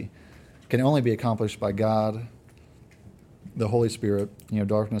can only be accomplished by God, the Holy Spirit.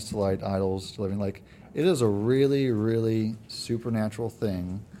 Darkness to light, idols to living. It is a really, really supernatural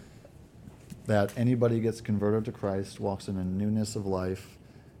thing that anybody gets converted to Christ, walks in a newness of life,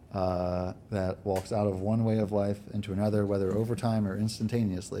 that walks out of one way of life into another, whether over time or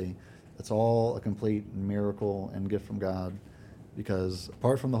instantaneously. It's all a complete miracle and gift from God, because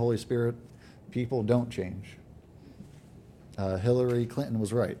apart from the Holy Spirit, people don't change. Hillary Clinton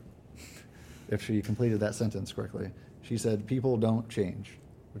was right if she completed that sentence correctly. She said people don't change,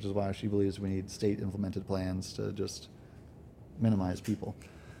 which is why she believes we need state-implemented plans to just minimize people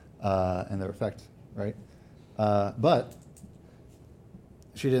and their effect, right? But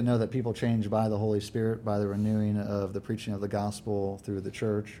she didn't know that people change by the Holy Spirit, by the renewing of the preaching of the gospel through the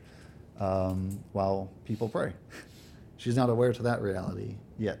church while people pray. She's not aware to that reality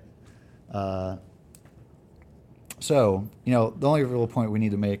yet. So, the only real point we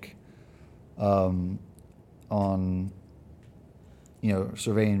need to make on,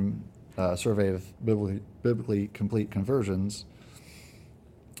 survey of biblically complete conversions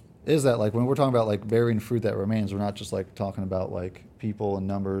is that, like, when we're talking about, like, bearing fruit that remains, we're not just, like, talking about, like, people and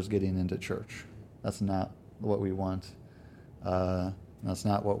numbers getting into church. That's not what we want. That's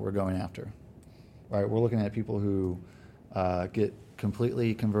not what we're going after, right? We're looking at people who get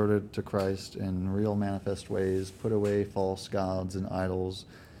completely converted to Christ in real manifest ways, put away false gods and idols,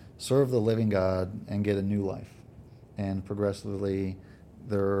 serve the living God, and get a new life. And progressively,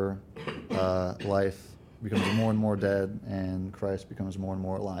 their life becomes more and more dead, and Christ becomes more and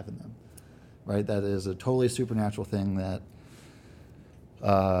more alive in them, right? That is a totally supernatural thing that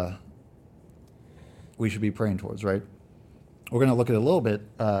we should be praying towards, right? We're going to look at a little bit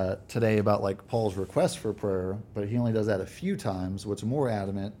today about, like, Paul's request for prayer, but he only does that a few times. What's more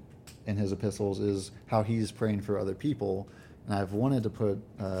adamant in his epistles is how he's praying for other people. And I've wanted to put,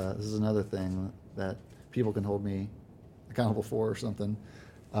 this is another thing that people can hold me accountable for or something,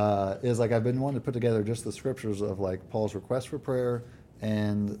 is, like, I've been wanting to put together just the scriptures of, like, Paul's request for prayer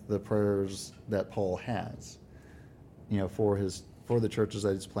and the prayers that Paul has, for the churches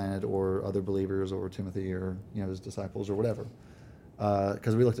that he's planted or other believers or Timothy or, his disciples or whatever.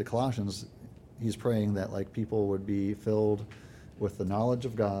 Because we looked at Colossians, he's praying that, like, people would be filled with the knowledge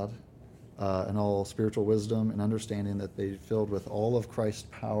of God and all spiritual wisdom and understanding, that they're filled with all of Christ's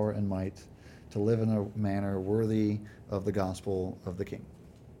power and might to live in a manner worthy of the gospel of the King,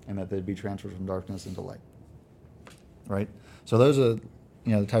 and that they'd be transferred from darkness into light. Right? So those are,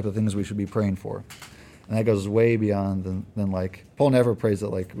 the type of things we should be praying for. And that goes way beyond than like, Paul never prays that,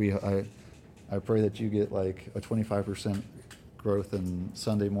 like, I pray that you get, like, a 25% growth in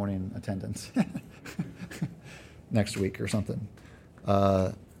Sunday morning attendance next week or something.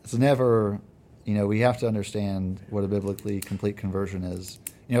 It's never, we have to understand what a biblically complete conversion is,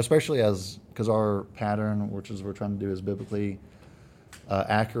 especially because our pattern, which is we're trying to do, is biblically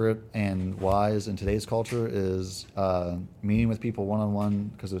accurate and wise in today's culture, is meeting with people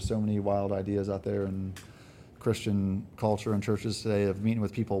one-on-one, because there's so many wild ideas out there in Christian culture and churches today of meeting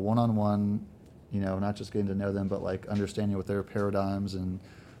with people one-on-one, not just getting to know them, but, like, understanding what their paradigms and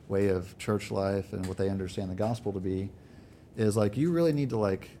way of church life and what they understand the gospel to be, is, like, you really need to,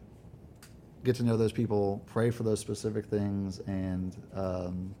 like, get to know those people, pray for those specific things, and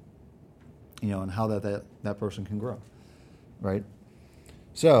and how that person can grow, right?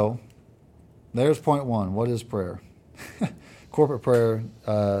 So there's point one. What is prayer? Corporate prayer,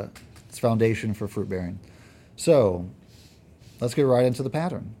 it's foundation for fruit bearing. So let's get right into the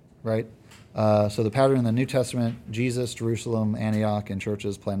pattern, right? So the pattern in the New Testament: Jesus, Jerusalem, Antioch, and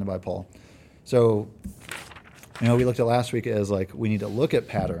churches planted by Paul. So, we looked at last week as, like, we need to look at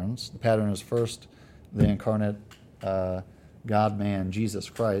patterns. The pattern is first the incarnate God-man, Jesus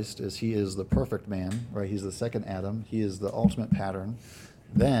Christ, as he is the perfect man, right? He's the second Adam. He is the ultimate pattern.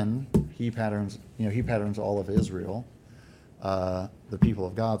 Then he patterns all of Israel, the people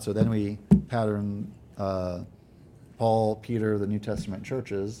of God. So then we pattern Paul, Peter, the New Testament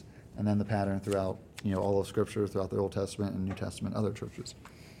churches, and then the pattern throughout, all of Scripture, throughout the Old Testament and New Testament other churches.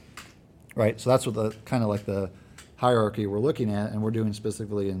 Right? So that's what the kind of like the hierarchy we're looking at, and we're doing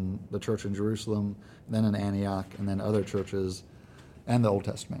specifically in the church in Jerusalem, then in Antioch, and then other churches and the Old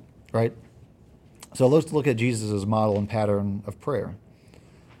Testament. Right? So let's look at Jesus' model and pattern of prayer.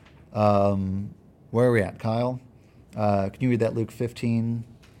 Where are we at, Kyle? Can you read that Luke 5,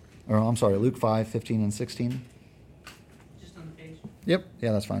 15 and 16? Just on the page. Yep.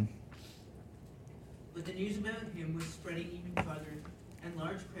 Yeah, that's fine. But the news about him was spreading even farther, and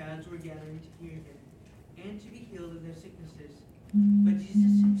large crowds were gathering to hear him and to be healed of their sicknesses. But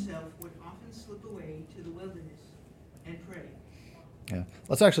Jesus himself would often slip away to the wilderness and pray. Yeah.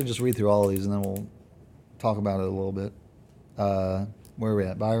 Let's actually just read through all of these, and then we'll talk about it a little bit. Where are we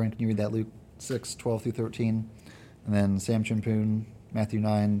at? Byron, can you read that Luke 6, 12 through 13? And then Sam Chimpoon, Matthew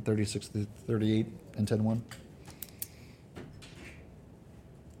 9, 36 through 38, and 10:1.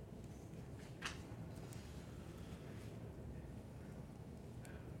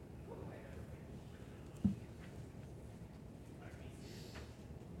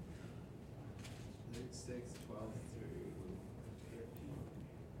 Luke 6, 12 through 13.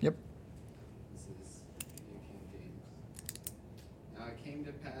 Yep. This is New King James.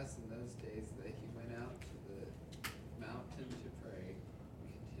 pass in those days that he went out to the mountain to pray, and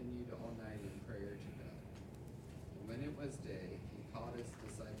continued all night in prayer to God. And when it was day, he called his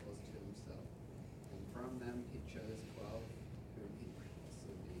disciples to himself, and from them he chose 12, whom he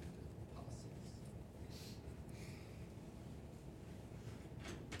also named apostles.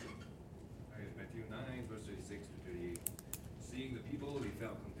 Matthew 9, verse 36 to 38. Seeing the people, he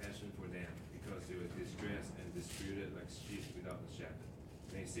felt compassion for them, because they were distressed and disputed like sheep without a shepherd.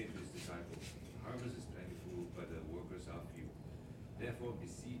 And he said to his disciples, the harvest is plentiful, but the workers are few. Therefore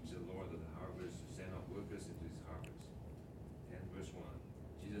beseech the Lord of the harvest to send out workers into his harvest. And verse 1.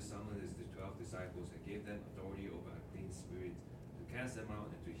 Jesus summoned his 12 disciples and gave them authority over unclean spirits, to cast them out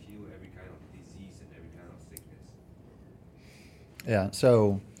and to heal every kind of disease and every kind of sickness. Yeah,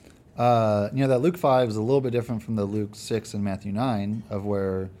 so that Luke 5 is a little bit different from the Luke 6 and Matthew 9, of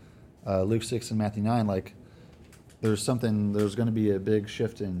where Luke 6 and Matthew 9, like, there's going to be a big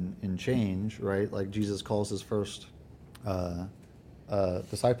shift in change, right? Like, Jesus calls his first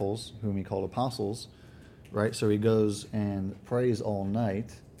disciples, whom he called apostles, right? So he goes and prays all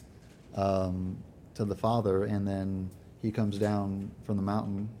night to the Father, and then he comes down from the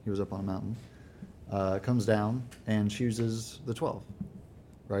mountain. He was up on a mountain. Comes down and chooses the 12,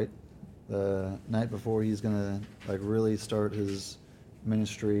 right? The night before he's going to, like, really start his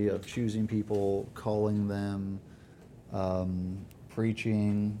ministry of choosing people, calling them,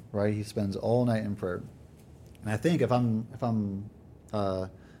 preaching, right? He spends all night in prayer. And I think if I'm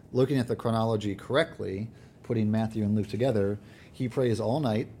looking at the chronology correctly, putting Matthew and Luke together, he prays all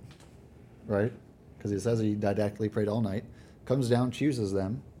night, right? Because it says he didactically prayed all night, comes down, chooses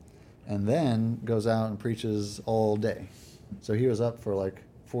them, and then goes out and preaches all day. So he was up for like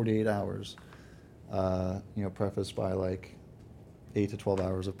 48 hours, prefaced by like 8 to 12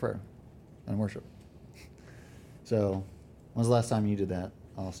 hours of prayer and worship. So, when's the last time you did that,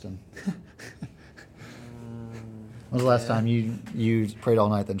 Austin? When's the last time you prayed all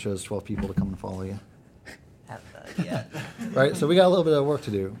night, then chose 12 people to come and follow you? Haven't done it yet. Right, so we got a little bit of work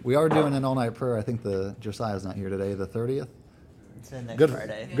to do. We are doing an all-night prayer. I think Josiah's not here today, the 30th. It's next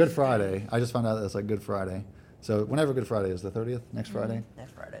Friday. Good Friday. I just found out that it's like Good Friday. So whenever Good Friday is, the 30th, next Friday.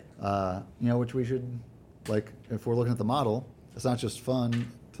 Next Friday. Which we should, like, if we're looking at the model, it's not just fun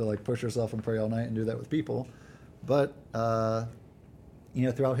to like push yourself and pray all night and do that with people, but throughout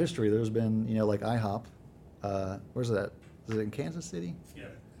history there's been like IHOP. Where's that? Is it in Kansas City?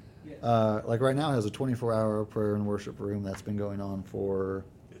 Yeah. Like right now it has a 24-hour prayer and worship room that's been going on for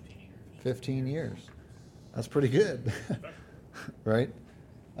 15 years. That's pretty good. Right?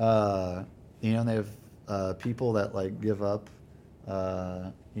 And they have people that like give up,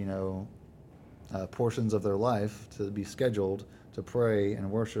 portions of their life to be scheduled to pray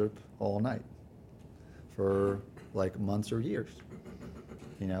and worship all night for like months or years.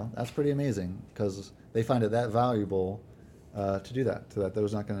 That's pretty amazing because they find it that valuable to do that, so that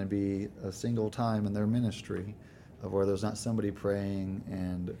there's not going to be a single time in their ministry of where there's not somebody praying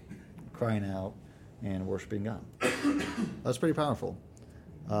and crying out and worshiping God. That's pretty powerful.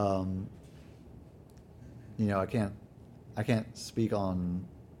 I can't speak on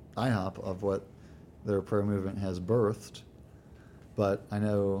IHOP of what their prayer movement has birthed, but I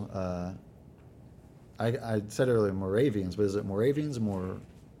know I said earlier Moravians, but is it Moravians or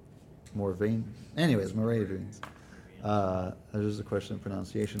Moravian? Anyways, Moravians. There's just a question of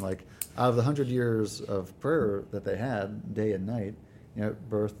pronunciation. Like, out of the 100 years of prayer that they had, day and night, it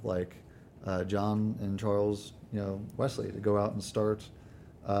birthed like John and Charles, Wesley to go out and start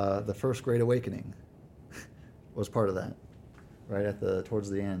the first Great Awakening. Was part of that, right towards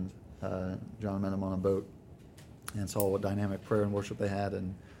the end. John met him on a boat and saw what dynamic prayer and worship they had,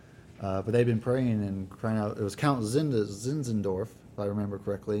 and but they'd been praying and crying out. It was Count Zinzendorf, if I remember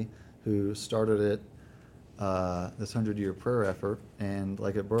correctly, who started it, this 100-year prayer effort, and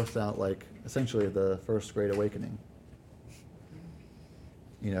like it birthed out like essentially the first Great Awakening.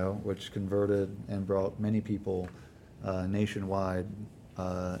 Which converted and brought many people nationwide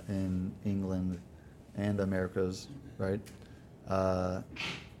in England and the Americas, right,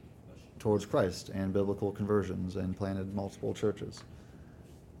 towards Christ and biblical conversions, and planted multiple churches.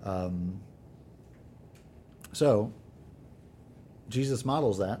 So Jesus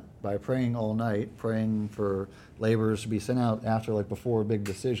models that by praying all night, praying for laborers to be sent out after, like, before big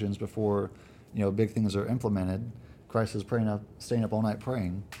decisions, before big things are implemented. Christ is staying up all night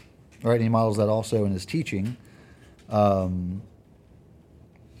praying, right? And he models that also in his teaching.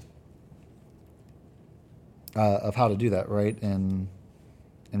 Of how to do that, right? In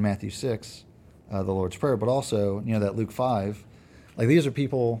Matthew 6, the Lord's Prayer, but also, that Luke 5, like, these are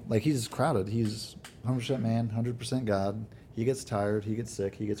people, like, he's crowded. He's 100% man, 100% God. he gets tired, he gets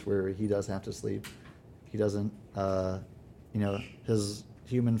sick, he gets weary, he does have to sleep. He doesn't, his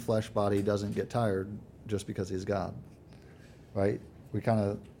human flesh body doesn't get tired just because he's God, right? We kind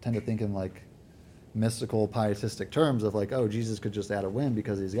of tend to think in like mystical, pietistic terms of like, oh, Jesus could just at a whim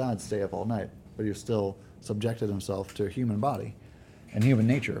because he's God stay up all night, but he still subjected himself to a human body and human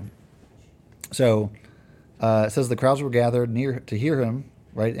nature. So it says the crowds were gathered near to hear him,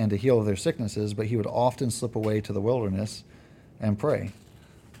 right, and to heal their sicknesses, but he would often slip away to the wilderness and pray.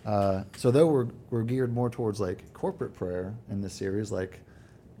 So though we're geared more towards like corporate prayer in this series, like,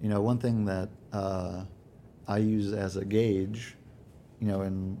 one thing that I use as a gauge,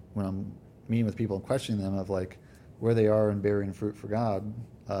 when I'm meeting with people and questioning them of like where they are in bearing fruit for God,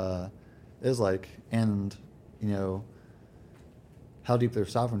 is like, and how deep their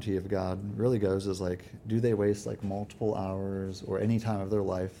sovereignty of God really goes is like, do they waste like multiple hours or any time of their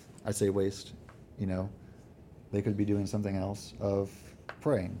life? I say waste, they could be doing something else of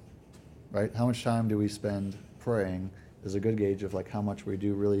praying, right? How much time do we spend praying is a good gauge of like how much we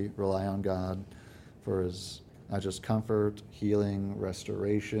do really rely on God for his, not just comfort, healing,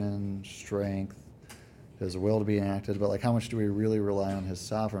 restoration, strength, his will to be enacted, but like how much do we really rely on his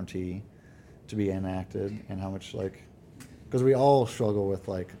sovereignty to be enacted, and how much like, because we all struggle with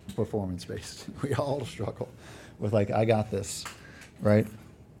like performance-based. We all struggle with like, I got this, right?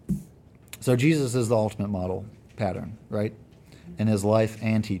 So Jesus is the ultimate model pattern, right? In his life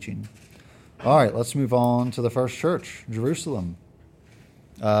and teaching. All right, let's move on to the first church, Jerusalem.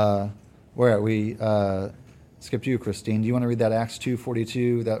 Where we skipped you, Christine. Do you want to read that Acts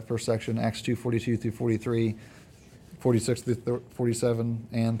 2:42, that first section, Acts 2:42 through 43, 46 through 47,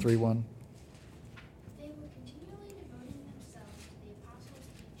 and 3:1? They were continually devoting themselves to the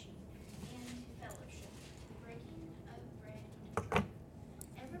apostles' teaching and to fellowship, the breaking of bread and to prayer.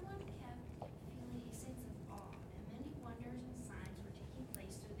 Everyone kept feeling a sense of awe, and many wonders and signs were taking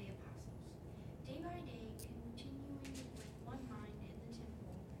place through the apostles. Day by day, continuing with one mind in the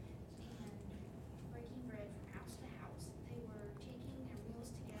temple and breaking bread from house to house, they were taking their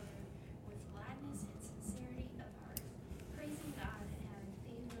meals together with gladness and sincerity of heart, praising God and having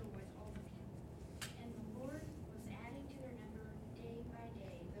favor with all the people. And the Lord was adding to their number day by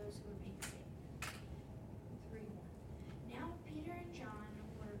day those who were being saved. 3:1. Now Peter and John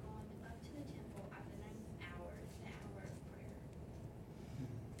were going up to the temple at the ninth hour, the hour of prayer.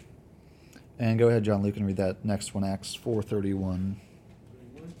 And go ahead, John Luke, and read that next one, Acts 4:31.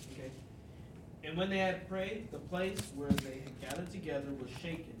 Okay. And when they had prayed, the place where they had gathered together was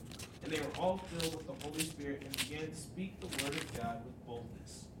shaken, and they were all filled with the Holy Spirit and began to speak the word of God with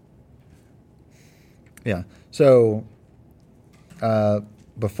boldness. Yeah. So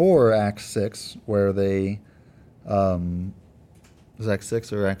before Acts 6, where they, is Acts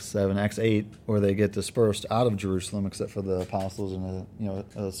 6 or Acts 7? Acts 8, where they get dispersed out of Jerusalem, except for the apostles and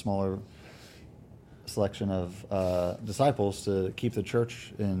a smaller selection of disciples to keep the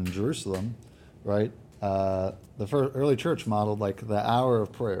church in Jerusalem, right? The early church modeled like the hour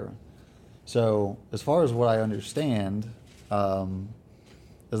of prayer. So as far as what I understand,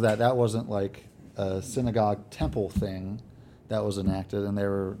 is that wasn't like a synagogue temple thing that was enacted, and they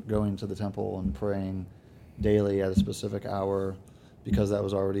were going to the temple and praying daily at a specific hour because that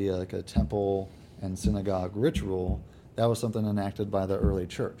was already like a temple and synagogue ritual. That was something enacted by the early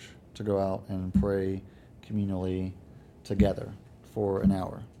church to go out and pray communally together for an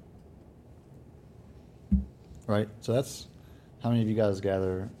hour. Right? So that's how many of you guys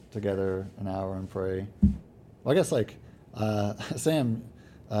gather together an hour and pray? Well, I guess like Sam,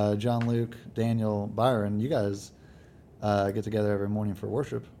 John Luke, Daniel, Byron, you guys get together every morning for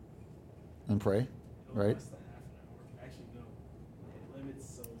worship and pray, right? Less than half an hour. Actually, no. It limits,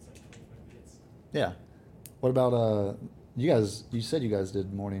 so it's like 25 minutes. Yeah. What about you guys? You said you guys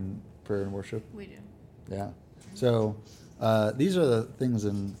did morning prayer and worship. We do. Yeah. So these are the things,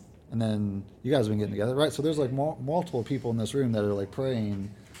 and then you guys have been getting together, right? So there's like multiple people in this room that are like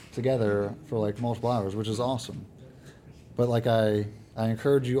praying together for like multiple hours, which is awesome. But like I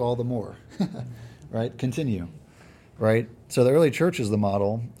encourage you all the more, right? Continue, right? So the early church is the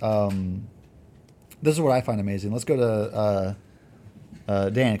model. This is what I find amazing. Let's go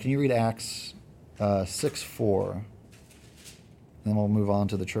to Dan. Can you read Acts 6:4? Then we'll move on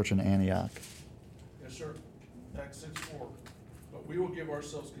to the church in Antioch. Yes, sir. Acts 6:4. But we will give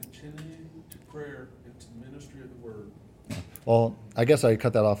ourselves continually to prayer and to the ministry of the word. Well, I guess I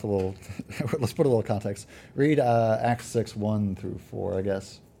cut that off a little. Let's put a little context. Read Acts 6:1 through 4, I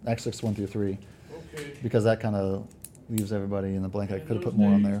guess. Acts 6:1 through 3. Okay. Because that kind of leaves everybody in the blank. I could have put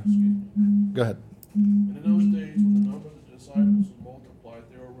more on there. Go ahead. And in those days, when the number of the disciples was multiplied,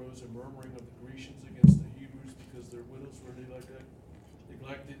 there arose a murmuring of the Grecians against the Hebrews because their widows were in need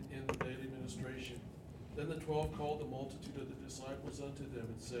neglected in the daily ministration. Then the 12 called the multitude of the disciples unto them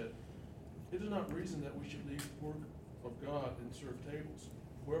and said, It is not reason that we should leave the work of God and serve tables.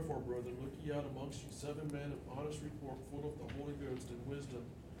 Wherefore, brethren, look ye out amongst you 7 men of honest report, full of the Holy Ghost and wisdom,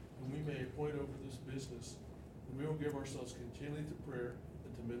 whom we may appoint over this business. And we will give ourselves continually to prayer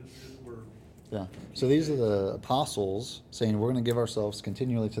and to ministry of the word. Yeah. So these are the apostles saying we're going to give ourselves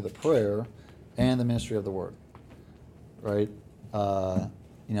continually to the prayer and the ministry of the word. Right?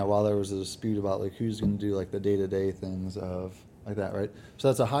 While there was a dispute about like who's going to do like the day-to-day things of like that, right? So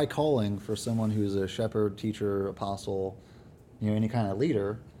that's a high calling for someone who's a shepherd, teacher, apostle, any kind of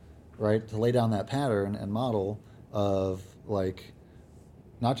leader, right? To lay down that pattern and model of like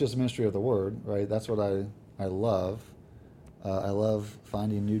not just the ministry of the word, right? That's what I love. I love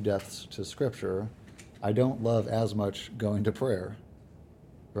finding new depths to Scripture. I don't love as much going to prayer,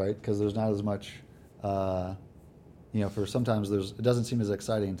 right? Because there's not as much, for sometimes it doesn't seem as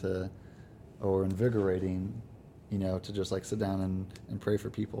exciting or invigorating, to just like sit down and pray for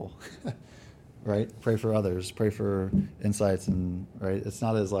people, right? Pray for others, pray for insights, and right? It's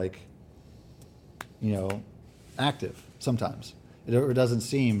not as like, active sometimes. It doesn't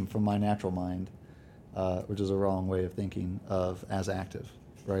seem from my natural mind. Which is a wrong way of thinking of as active,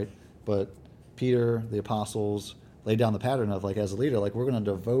 right? But Peter, the apostles, laid down the pattern of like as a leader, like we're going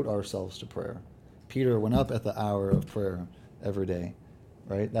to devote ourselves to prayer. Peter went up at the hour of prayer every day,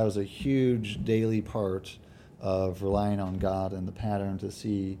 right? That was a huge daily part of relying on God and the pattern to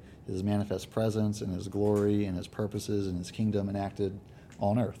see his manifest presence and his glory and his purposes and his kingdom enacted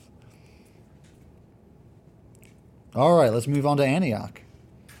on earth. All right, let's move on to Antioch.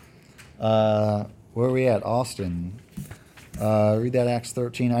 Where are we at? Austin. Read that Acts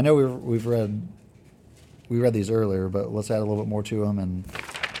 13. I know we read these earlier, but let's add a little bit more to them and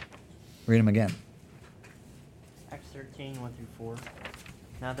read them again. Acts 13, 1 through 4.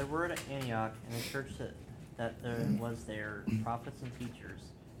 Now there were at Antioch in the church that there was there prophets and teachers,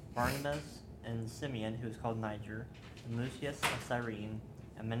 Barnabas and Simeon, who was called Niger, and Lucius of Cyrene,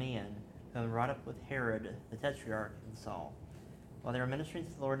 and Manaen, who had been brought up with Herod the Tetrarch and Saul. While they were ministering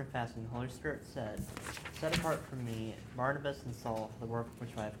to the Lord and fasting, the Holy Spirit said, Set apart from me Barnabas and Saul for the work which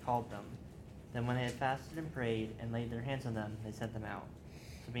I have called them. Then when they had fasted and prayed and laid their hands on them, they sent them out.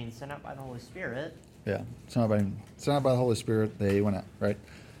 So being sent out by the Holy Spirit... Yeah, sent out by the Holy Spirit, they went out, right?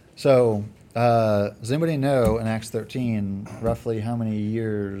 So, does anybody know in Acts 13 roughly how many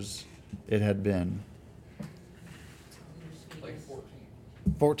years it had been? Like 14.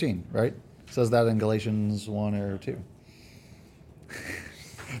 14, right? It says that in Galatians 1 or 2.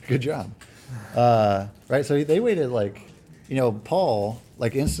 Good job. Right, so they waited Paul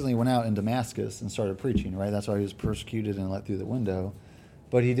instantly went out in Damascus and started preaching, right? That's why he was persecuted and let through the window.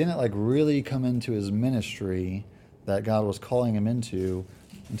 But he didn't really come into his ministry that God was calling him into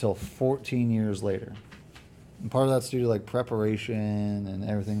until 14 years later. And part of that's due to preparation and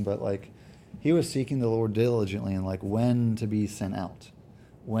everything, but he was seeking the Lord diligently and when to be sent out,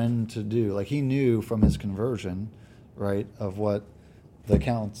 when to do. He knew from his conversion, right, of what the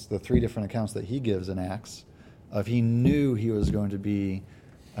accounts, the 3 different accounts that he gives in Acts, he knew he was going to be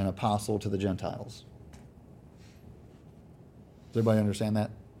an apostle to the Gentiles. Does everybody understand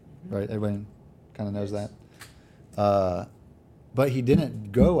that? Right? Everybody kind of knows that? But he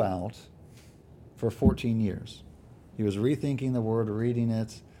didn't go out for 14 years. He was rethinking the word, reading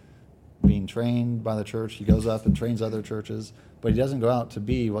it, being trained by the church. He goes up and trains other churches, but he doesn't go out to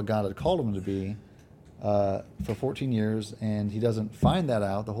be what God had called him to be for 14 years, and he doesn't find that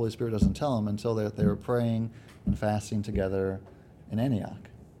out. The Holy Spirit doesn't tell him until they were praying and fasting together in Antioch,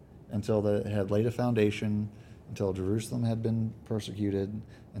 until they had laid a foundation, until Jerusalem had been persecuted,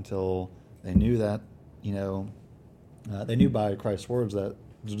 until they knew that, they knew by Christ's words that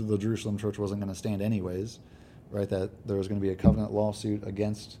the Jerusalem church wasn't going to stand anyways, right? That there was going to be a covenant lawsuit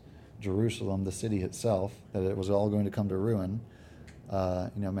against Jerusalem, the city itself, that it was all going to come to ruin.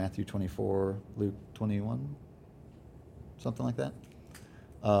 Matthew 24, Luke 21, something like that.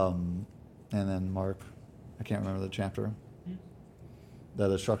 And then Mark, I can't remember the chapter, the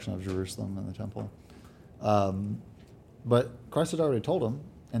destruction of Jerusalem and the temple. But Christ had already told them,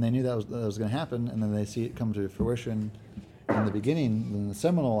 and they knew that was going to happen, and then they see it come to fruition in the beginning, in the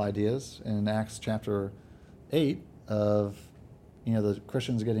seminal ideas in Acts chapter 8 of, the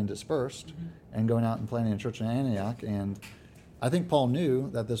Christians getting dispersed and going out and planting a church in Antioch. And I think Paul knew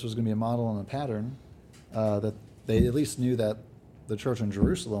that this was going to be a model and a pattern, that they at least knew that the church in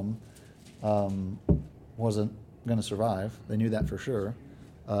Jerusalem wasn't going to survive. They knew that for sure,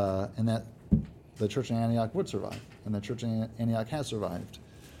 and that the church in Antioch would survive, and the church in Antioch has survived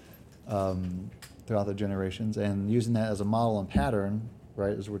throughout the generations. And using that as a model and pattern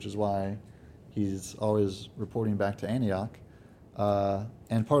right? Which is why he's always reporting back to Antioch.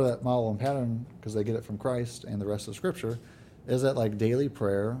 And part of that model and pattern, because they get it from Christ and the rest of Scripture, is that like daily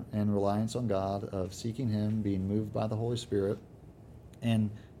prayer and reliance on God, of seeking Him, being moved by the Holy Spirit, and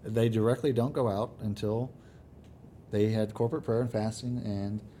they directly don't go out until they had corporate prayer and fasting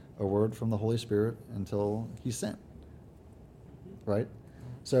and a word from the Holy Spirit until He's sent, right?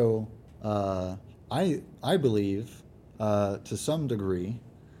 So I believe to some degree,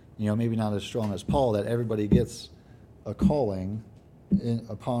 maybe not as strong as Paul, that everybody gets a calling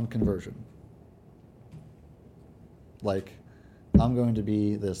upon conversion. Like, I'm going to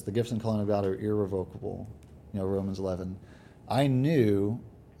be this. The gifts and calling of God are irrevocable. Romans 11. I knew,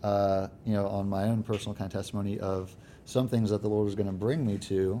 on my own personal kind of testimony of some things that the Lord was going to bring me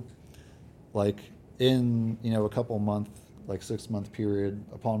to, like in, a couple month, like 6-month period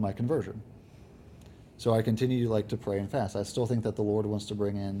upon my conversion. So I continue to pray and fast. I still think that the Lord wants to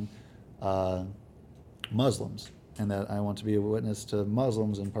bring in Muslims, and that I want to be a witness to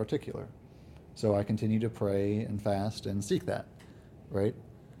Muslims in particular. So I continue to pray and fast and seek that, right?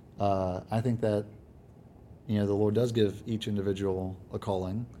 I think that, the Lord does give each individual a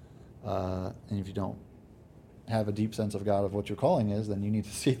calling, and if you don't have a deep sense of God of what your calling is, then you need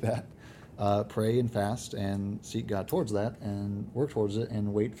to seek that. Pray and fast and seek God towards that and work towards it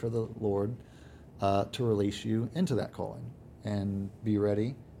and wait for the Lord to release you into that calling, and be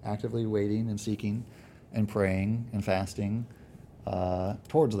ready, actively waiting and seeking and praying and fasting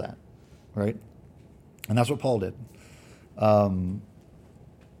towards that, right? And that's what Paul did.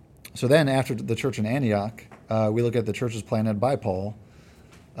 So then after the church in Antioch, we look at the churches planted by Paul,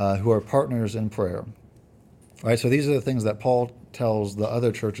 who are partners in prayer. Right, so these are the things that Paul tells the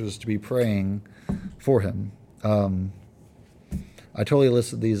other churches to be praying for him. I totally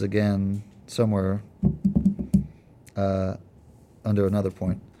listed these again somewhere under another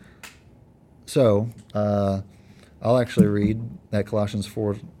point. So I'll actually read that Colossians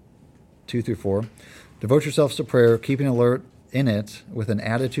 4:2-4. Devote yourselves to prayer, keeping alert in it with an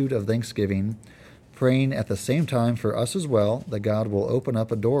attitude of thanksgiving, praying at the same time for us as well, that God will open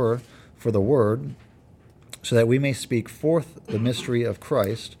up a door for the word, so that we may speak forth the mystery of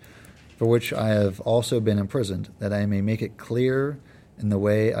Christ, for which I have also been imprisoned, that I may make it clear in the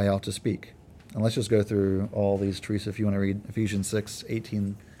way I ought to speak. And let's just go through all these, Teresa, if you want to read Ephesians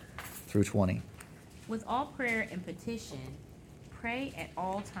 6:18-20. With all prayer and petition, pray at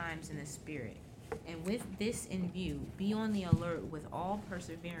all times in the Spirit, and with this in view, be on the alert with all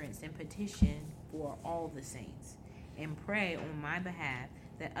perseverance and petition for all the saints, and pray on my behalf,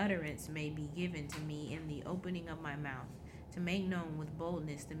 that utterance may be given to me in the opening of my mouth, to make known with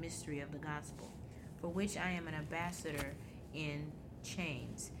boldness the mystery of the gospel, for which I am an ambassador in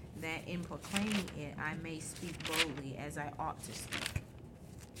chains, that in proclaiming it I may speak boldly as I ought to speak.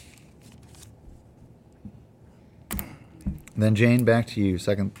 Then Jane, back to you,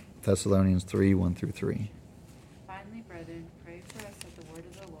 2 Thessalonians 3:1-3. Finally, brethren, pray for us that the word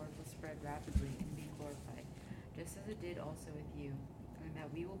of the Lord will spread rapidly and be glorified, just as it did also with you, and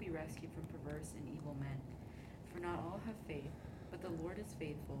that we will be rescued from perverse and evil men. For not all have faith, but the Lord is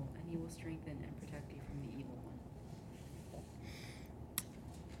faithful, and He will strengthen and protect you from the evil one.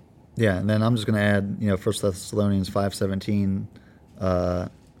 Yeah, and then I'm just going to add, 1 Thessalonians 5:17,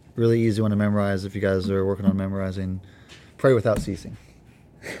 really easy one to memorize if you guys are working on memorizing. Pray without ceasing.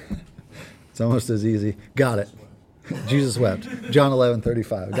 It's almost as easy. Got it. Jesus wept. John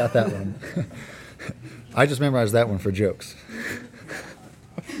 11:35. Got that one. I just memorized that one for jokes.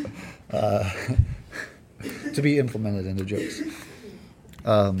 To be implemented into jokes.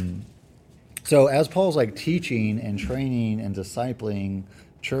 So as Paul's teaching and training and discipling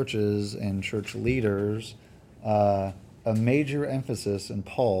churches and church leaders, a major emphasis in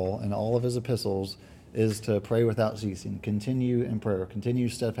Paul and all of his epistles is to pray without ceasing, continue in prayer, continue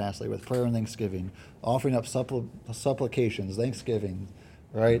steadfastly with prayer and thanksgiving, offering up supplications, thanksgiving,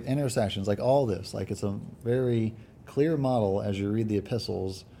 right, intercessions, all this. It's a very clear model as you read the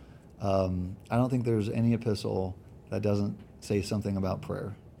epistles. I don't think there's any epistle that doesn't say something about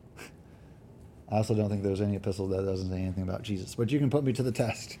prayer. I also don't think there's any epistle that doesn't say anything about Jesus, but you can put me to the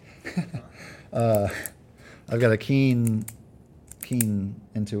test. I've got a keen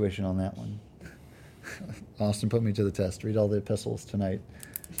intuition on that one. Austin, put me to the test. Read all the epistles tonight.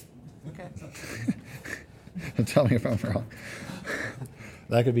 Okay. And tell me if I'm wrong.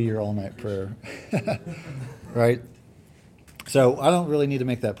 That could be your all-night prayer. Right? So I don't really need to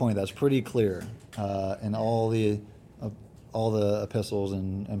make that point. That's pretty clear in all the epistles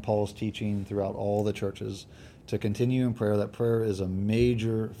and Paul's teaching throughout all the churches, to continue in prayer, that prayer is a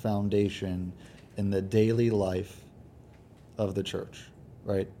major foundation in the daily life of the church.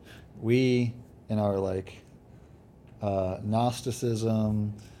 right? We, in our like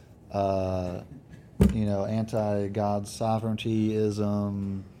Gnosticism, anti-God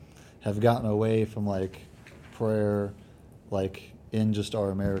sovereigntyism, have gotten away from like prayer, like in just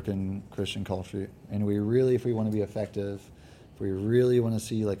our American Christian culture. And we really, if we want to be effective, if we really want to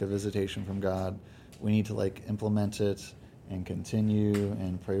see like a visitation from God, we need to like implement it and continue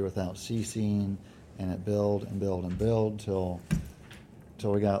and pray without ceasing, and it build and build and build till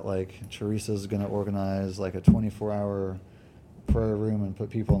we got like Teresa's going to organize like a 24-hour prayer room and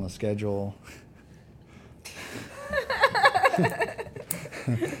put people on the schedule.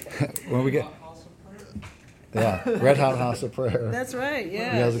 When we get, yeah, Red Hot House of Prayer. That's right.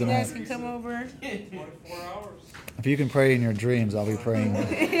 Yeah, you guys can come over. 24 hours. If you can pray in your dreams, I'll be praying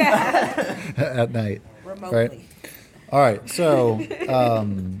at night. Remotely. Right? All right. So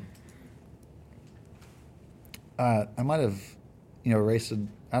I might have, erased.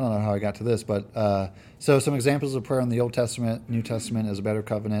 I don't know how I got to this, but so some examples of prayer in the Old Testament, New Testament is a better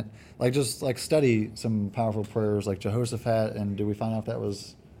covenant. Like just like study some powerful prayers like Jehoshaphat, and do we find out that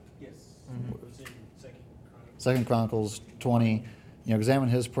was? Yes. Mm-hmm. It was in Second Chronicles 20. Examine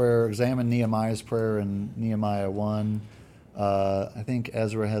his prayer. Examine Nehemiah's prayer in Nehemiah 1. I think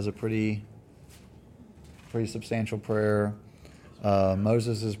Ezra has a pretty substantial prayer.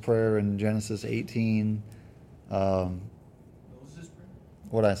 Moses' prayer in Genesis 18. Moses' prayer?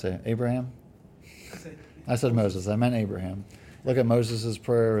 What did I say? Abraham? I said Moses. I meant Abraham. Look at Moses'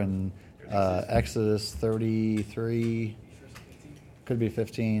 prayer in Exodus 33. Could be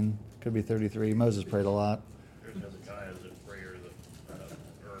 15. Could be 33. Moses prayed a lot. There's Hezekiah's prayer that,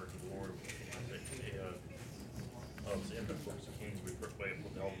 or the Lord, it's in the books of Kings, we pray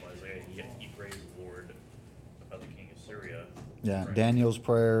with the help of Isaiah, he praised the Lord about the king of Syria. Yeah, Right. Daniel's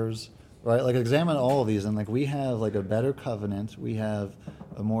prayers, right? Like examine all of these, and like we have like a better covenant. We have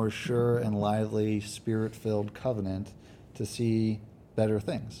a more sure and lively, spirit-filled covenant to see better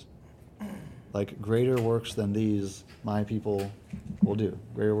things. Like greater works than these, my people will do.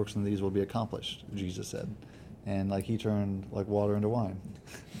 Greater works than these will be accomplished, Jesus said. And like he turned like water into wine.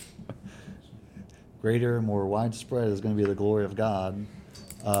 Greater, more widespread is going to be the glory of God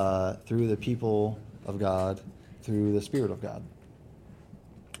through the people of God, through the Spirit of God.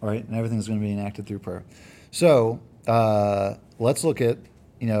 All right, and everything's going to be enacted through prayer. So let's look at,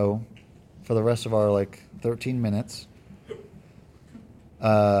 for the rest of our like 13 minutes,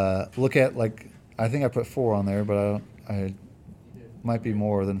 look at like, I think I put 4 on there, but I might be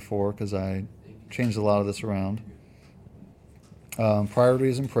more than 4 because I changed a lot of this around.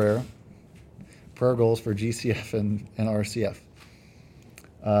 Priorities in prayer. Prayer goals for GCF and RCF.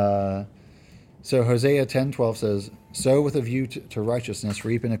 So Hosea 10:12 says, "Sow with a view to righteousness,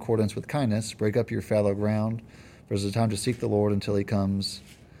 reap in accordance with kindness, break up your fallow ground, for it is a time to seek the Lord until he comes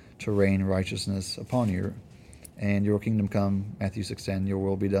to rain righteousness upon you. And your kingdom come," Matthew 6:10, "your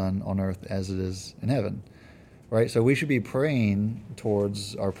will be done on earth as it is in heaven." Right? So we should be praying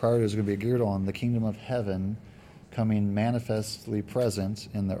towards, our priorities are going to be geared on the kingdom of heaven coming manifestly present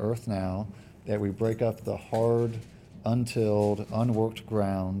in the earth now, that we break up the hard, untilled, unworked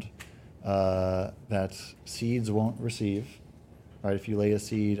ground that seeds won't receive. Right? If you lay a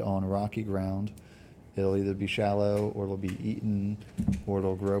seed on rocky ground, it'll either be shallow, or it'll be eaten, or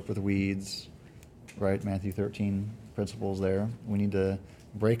it'll grow up with weeds. Right? Matthew 13 principles there. We need to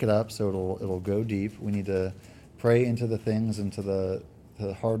break it up so it'll go deep. We need to pray into the things, into the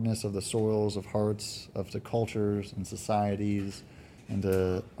hardness of the soils of hearts, of the cultures and societies,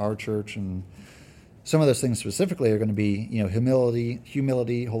 into our church. And some of those things specifically are going to be,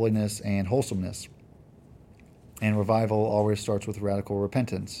 humility, holiness, and wholesomeness. And revival always starts with radical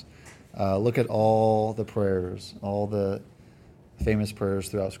repentance. Look at all the prayers, all the famous prayers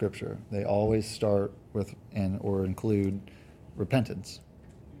throughout Scripture. They always start with or include repentance,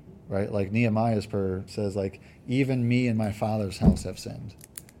 right? Like Nehemiah's prayer says, like, "Even me and my father's house have sinned."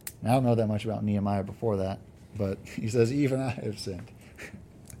 And I don't know that much about Nehemiah before that, but he says, "Even I have sinned."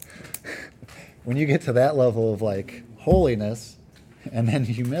 When you get to that level of like holiness and then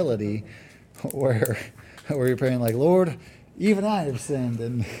humility, where you're praying like, "Lord, even I have sinned,"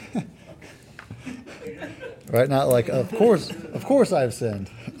 and right, not like, of course I've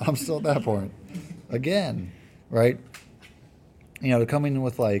sinned. I'm still at that point again, right? Coming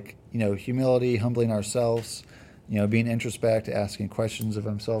with like, humility, humbling ourselves, being introspect, asking questions of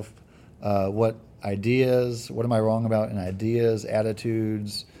himself. What am I wrong about in ideas,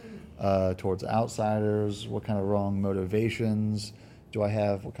 attitudes towards outsiders? What kind of wrong motivations do I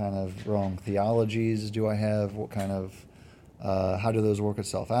have? What kind of wrong theologies do I have? What kind of, how do those work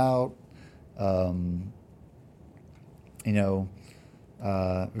itself out?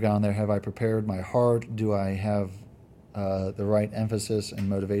 We've got on there, have I prepared my heart? Do I have the right emphasis and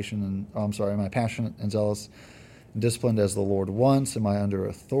motivation? And am I passionate and zealous and disciplined as the Lord wants? Am I under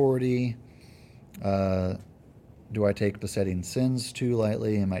authority? Do I take besetting sins too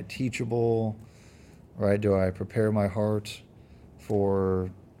lightly? Am I teachable? Right? Do I prepare my heart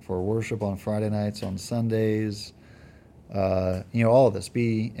for worship on Friday nights, on Sundays? All of this.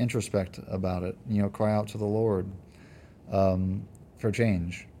 Be introspect about it. Cry out to the Lord for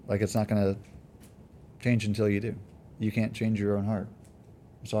change. Like, it's not going to change until you do. You can't change your own heart.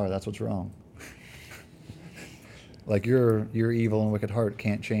 I'm sorry, that's what's wrong. Like, your evil and wicked heart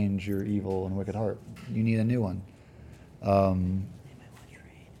can't change your evil and wicked heart. You need a new one.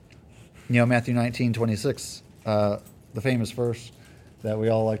 Matthew 19:26, the famous verse that we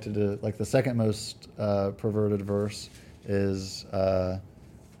all like to do, like the second most perverted verse is,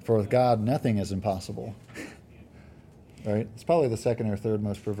 for with God nothing is impossible. Right? It's probably the second or third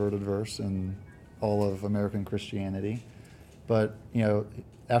most perverted verse in all of American Christianity. But,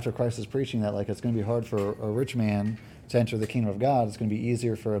 after Christ is preaching that, like, it's going to be hard for a rich man to enter the kingdom of God, it's going to be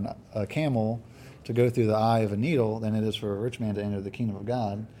easier for a camel to go through the eye of a needle than it is for a rich man to enter the kingdom of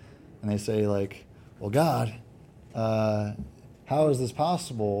God. And they say, like, well, God, how is this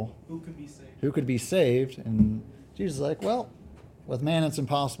possible? Who could be saved? Who could be saved? And Jesus is like, well, with man it's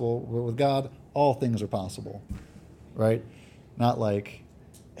impossible, but with God all things are possible. Right? Not like,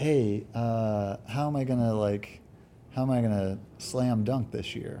 hey, how am I gonna slam dunk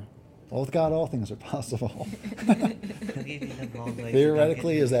this year? Well, with God all things are possible.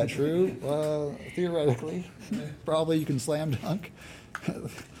 Theoretically, is that true? Theoretically, probably you can slam dunk.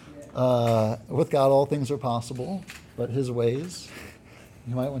 With God all things are possible, but His ways,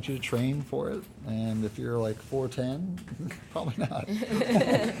 He might want you to train for it. And if you're like 4'10", probably not.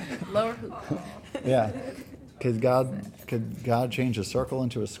 Lower hoop. Yeah. Could God change a circle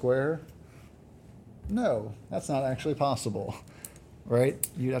into a square? No, that's not actually possible. Right?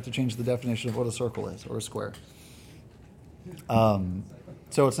 You'd have to change the definition of what a circle is, or a square.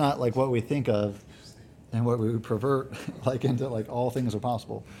 So it's not like what we think of and what we would pervert like into like all things are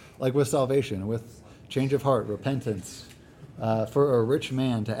possible. Like with salvation, with change of heart, repentance, for a rich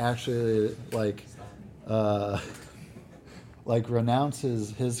man to actually renounce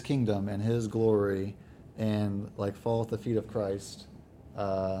his kingdom and his glory and like fall at the feet of Christ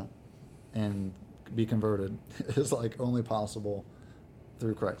and be converted is like only possible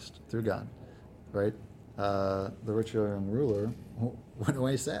through Christ, through God, right? The rich young ruler went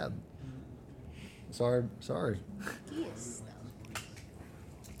away sad. Sorry. Yes.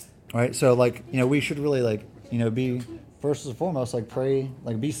 Right, so we should really be first and foremost pray,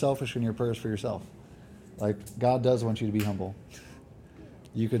 be selfish in your prayers for yourself. Like, God does want you to be humble.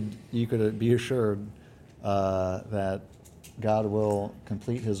 You could be assured that God will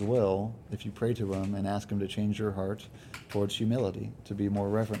complete His will if you pray to Him and ask Him to change your heart towards humility, to be more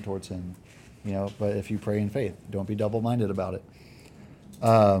reverent towards Him. But if you pray in faith, don't be double-minded about it.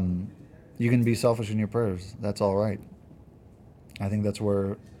 You can be selfish in your prayers. That's all right. I think that's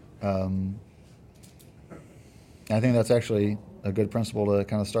where I think that's actually a good principle to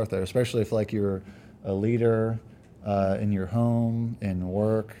kind of start there, especially if you're a leader in your home, in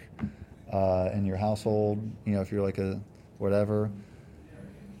work, in your household. If you're a whatever.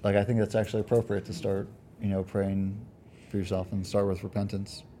 I think that's actually appropriate to start, praying for yourself and start with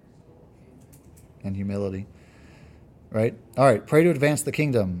repentance and humility. Right? All right. Pray to advance the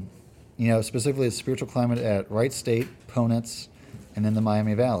kingdom. Specifically the spiritual climate at Wright State, Ponitz, and in the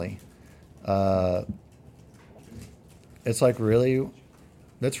Miami Valley. It's that's really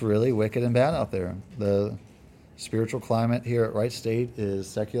wicked and bad out there. The spiritual climate here at Wright State is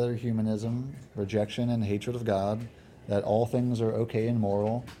secular humanism, rejection and hatred of God, that all things are okay and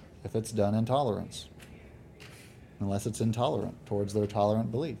moral if it's done in tolerance, unless it's intolerant towards their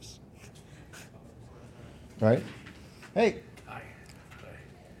tolerant beliefs. Right? Hey. Hi.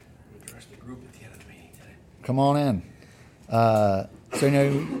 We addressed the group at the end of the meeting today. Come on in. So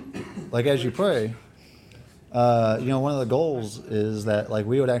as you pray, one of the goals is that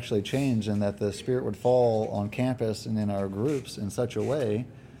we would actually change and that the Spirit would fall on campus and in our groups in such a way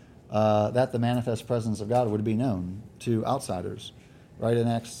that the manifest presence of God would be known to outsiders. Right? In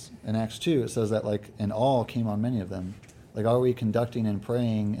Acts 2, it says that and awe came on many of them. Are we conducting and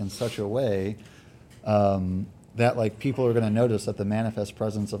praying in such a way that people are going to notice that the manifest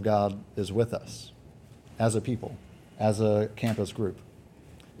presence of God is with us as a people, as a campus group?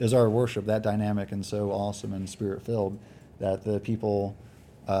 Is our worship that dynamic and so awesome and spirit-filled that the people,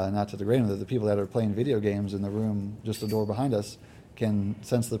 not to degrade them, that the people that are playing video games in the room just a door behind us can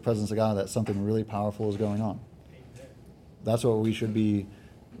sense the presence of God, that something really powerful is going on? that's what we should be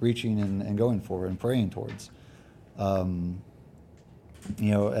reaching and going for and praying towards. At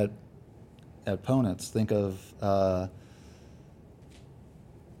Ponitz, think of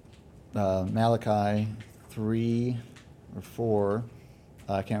Malachi 3 or 4.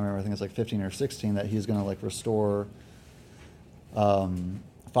 I can't remember. I think it's like 15 or 16 that he's going to like restore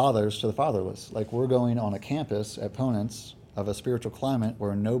fathers to the fatherless. Like we're going on a campus at Ponitz of a spiritual climate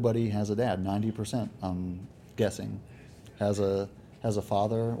where nobody has a dad. 90%, I'm guessing, has a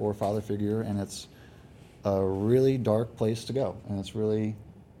father or father figure, and it's a really dark place to go, and it's really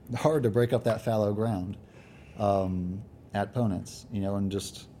hard to break up that fallow ground at Ponitz, in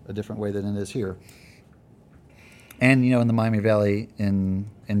just a different way than it is here. And, in the Miami Valley in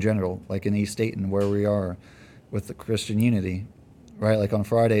general, like in East Dayton, where we are with the Christian unity, right? Like on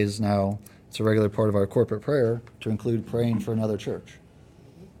Fridays now, it's a regular part of our corporate prayer to include praying for another church,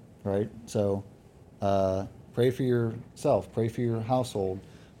 right? So pray for yourself, pray for your household,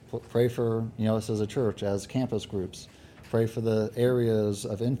 pray for, us as a church, as campus groups, pray for the areas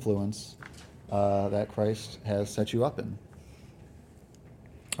of influence that Christ has set you up in.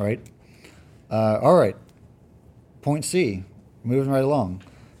 All right. Point C, moving right along.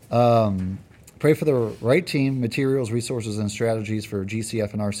 Pray for the right team, materials, resources, and strategies for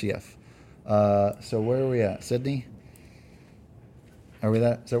GCF and RCF. So where are we at? Sydney? Is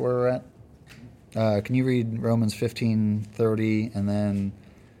that where we're at? Can you read Romans 15:30, and then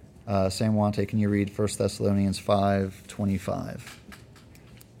Sam Wante, can you read 1 Thessalonians 5:25?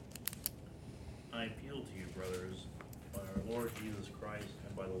 I appeal to you, brothers, by our Lord Jesus Christ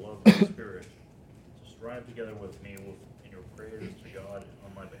and by the love of the Spirit, to strive together with me in your prayers to God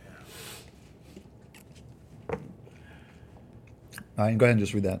on my behalf. All right, go ahead and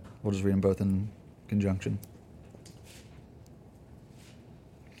just read that. We'll just read them both in conjunction.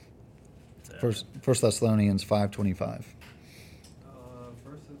 First Thessalonians 5:25. 1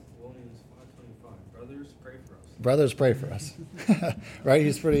 Thessalonians 5:25. Brothers, pray for us. Brothers, pray for us. Right?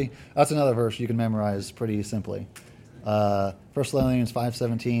 That's another verse you can memorize pretty simply. 1 Thessalonians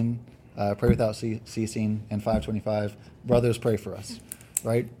 5:17, pray without ceasing, and 5:25, brothers, pray for us.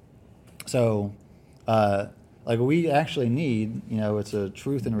 Right? So, we actually need, it's a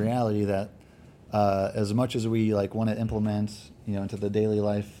truth and reality that as much as we want to implement, into the daily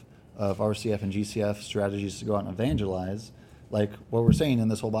life of RCF and GCF strategies to go out and evangelize, what we're saying in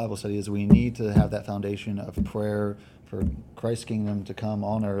this whole Bible study is we need to have that foundation of prayer for Christ's kingdom to come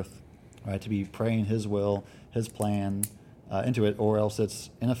on earth, right? To be praying His will, His plan into it, or else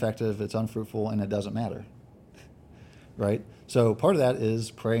it's ineffective, it's unfruitful, and it doesn't matter, right? So part of that is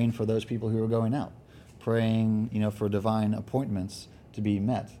praying for those people who are going out, praying, for divine appointments to be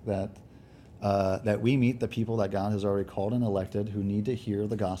met, that we meet the people that God has already called and elected who need to hear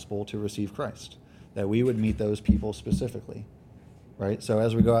the gospel to receive Christ, that we would meet those people specifically, right? So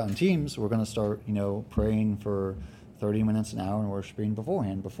as we go out in teams, we're going to start, praying for 30 minutes, an hour, and worshiping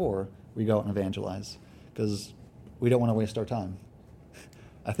beforehand, before we go out and evangelize, because we don't want to waste our time.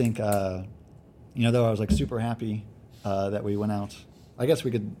 I think, though I was super happy that we went out. I guess we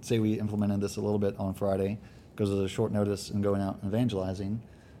could say we implemented this a little bit on Friday because of the short notice and going out and evangelizing.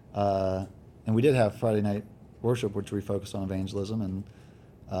 And we did have Friday night worship, which we focused on evangelism. And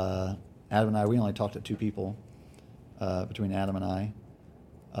Adam and I, we only talked to 2 people between Adam and I.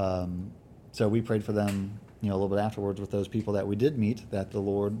 So we prayed for them, a little bit afterwards with those people that we did meet, that the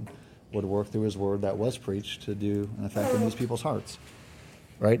Lord would work through His word that was preached to do an effect in these people's hearts.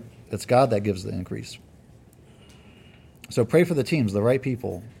 Right? It's God that gives the increase. So pray for the teams, the right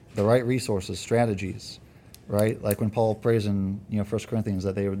people, the right resources, strategies. Right? Like when Paul prays in 1 Corinthians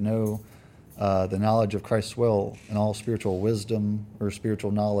that they would know the knowledge of Christ's will and all spiritual wisdom or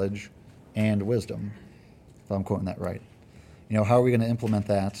spiritual knowledge and wisdom, if I'm quoting that right. How are we going to implement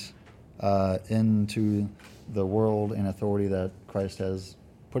that into the world and authority that Christ has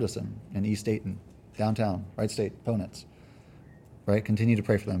put us in East Dayton, downtown, Wright State, Ponitz, right? Continue to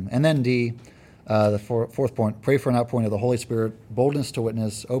pray for them. And then D, the fourth point, pray for an outpouring of the Holy Spirit, boldness to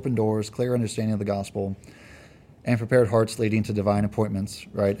witness, open doors, clear understanding of the gospel, and prepared hearts leading to divine appointments,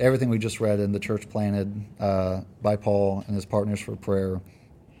 right? Everything we just read in the church planted by Paul and his partners for prayer,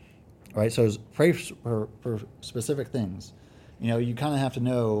 right? So pray for specific things. You kind of have to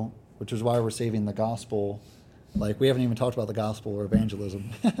know, which is why we're saving the gospel. We haven't even talked about the gospel or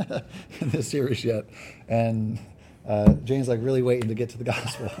evangelism in this series yet. And Jane's really waiting to get to the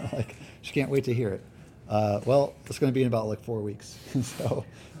gospel. She can't wait to hear it. Well, it's going to be in about 4 weeks.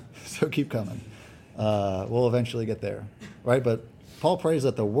 So keep coming. We'll eventually get there, right? But Paul prays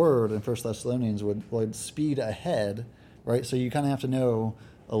that the word in 1 Thessalonians would speed ahead, right? So you kind of have to know,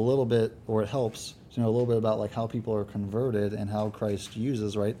 a little bit, or it helps to know a little bit about like how people are converted and how Christ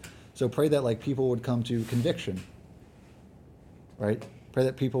uses, right? So pray that like people would come to conviction, right? Pray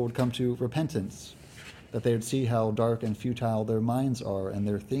that people would come to repentance, that they would see how dark and futile their minds are and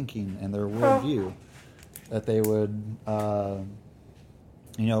their thinking and their worldview, that they would,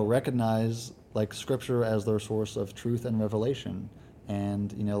 recognize like Scripture as their source of truth and revelation.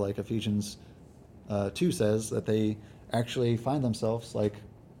 And, like Ephesians 2 says, that they actually find themselves like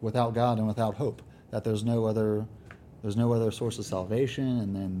without God and without hope, that there's no other source of salvation,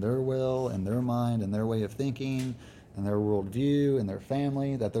 and then their will and their mind and their way of thinking and their worldview and their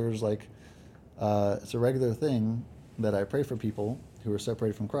family, that there's like, it's a regular thing that I pray for people who are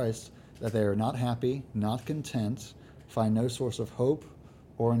separated from Christ, that they are not happy, not content, find no source of hope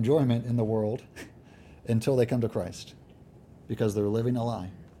or enjoyment in the world until they come to Christ, because they're living a lie.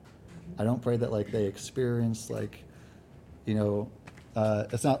 I don't pray that like they experience like,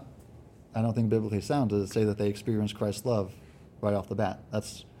 it's not, I don't think biblically sound to say that they experience Christ's love right off the bat.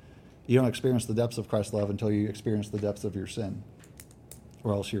 You don't experience the depths of Christ's love until you experience the depths of your sin,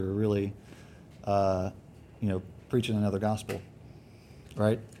 or else you're really, preaching another gospel,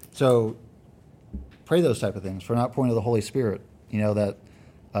 right? So pray those type of things for an outpouring of the Holy Spirit. That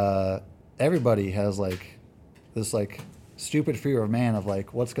everybody has like this like stupid fear of man of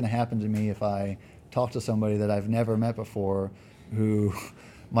like, what's going to happen to me if I talk to somebody that I've never met before, who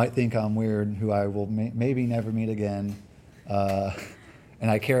might think I'm weird, who I will maybe never meet again,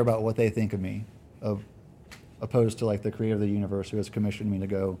 and I care about what they think of me, opposed to like the creator of the universe who has commissioned me to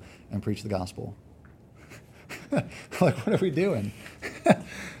go and preach the gospel. Like, what are we doing?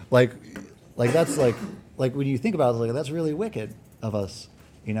 like that's like when you think about it, like that's really wicked of us,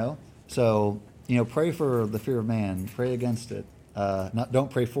 So, pray for the fear of man. Pray against it. Don't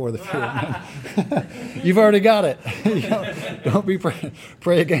pray for the fear of man. You've already got it. Don't be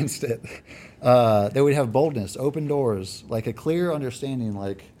pray against it. That we'd have boldness, open doors, like a clear understanding,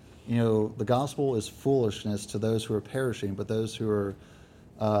 like, the gospel is foolishness to those who are perishing, but those who are,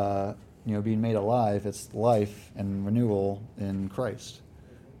 being made alive, it's life and renewal in Christ,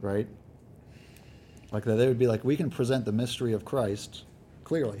 right? Like that they would be like, we can present the mystery of Christ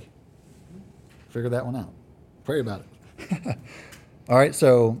clearly. Figure that one out. Pray about it. All right,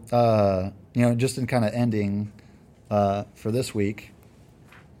 so, just in kind of ending for this week,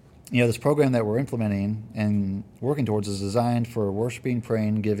 this program that we're implementing and working towards is designed for worshiping,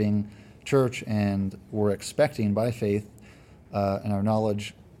 praying, giving church, and we're expecting by faith and our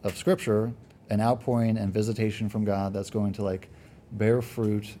knowledge of Scripture an outpouring and visitation from God that's going to like bear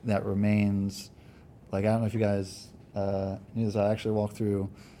fruit that remains. Like, I don't know if you guys knew this. I actually walked through,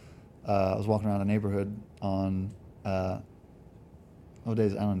 I was walking around a neighborhood on,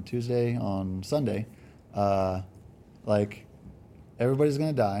 Tuesday, on Sunday. Like, everybody's going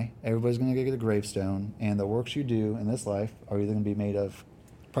to die. Everybody's going to get a gravestone. And the works you do in this life are either going to be made of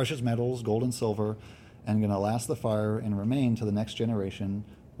precious metals, gold and silver, and going to last the fire and remain to the next generation,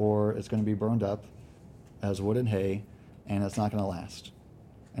 or it's going to be burned up as wood and hay, and it's not going to last.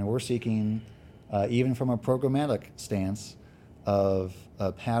 And we're seeking, even from a programmatic stance, of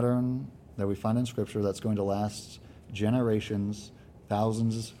a pattern that we find in Scripture that's going to last generations,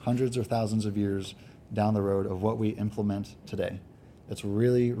 thousands, hundreds or thousands of years down the road of what we implement today. It's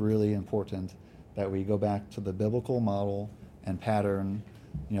really, really important that we go back to the biblical model and pattern,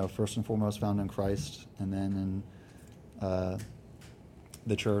 first and foremost found in Christ, and then in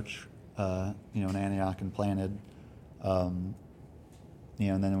the church, in Antioch and planted, and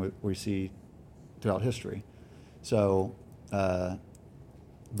then we see throughout history. So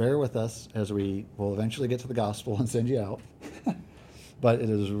bear with us as we will eventually get to the gospel and send you out. But it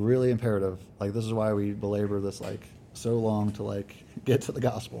is really imperative. Like, this is why we belabor this like so long to like get to the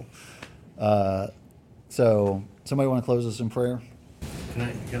gospel. So somebody want to close us in prayer? Can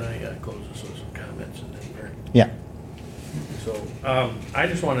I close this with some comments and then prayer? Yeah. So I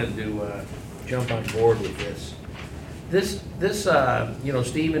just wanted to jump on board with this. This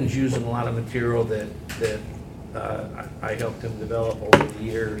Stephen's using a lot of material that I helped him develop over the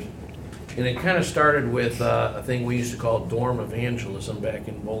years. And it kind of started with a thing we used to call dorm evangelism back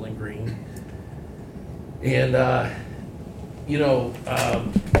in Bowling Green. And,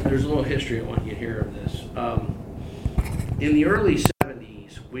 there's a little history I want you to hear of this. In the early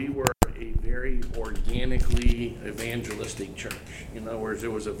 70s, we were a very organically evangelistic church. In other words,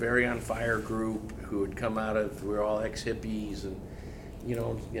 there was a very on fire group who had come out of, we were all ex-hippies and,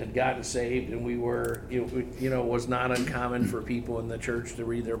 had gotten saved, and we were, it was not uncommon for people in the church to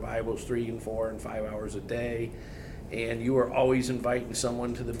read their Bibles 3 and 4 and 5 hours a day. and you were always inviting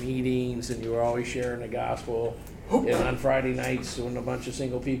someone to the meetings, and you were always sharing the gospel. And on Friday nights, when a bunch of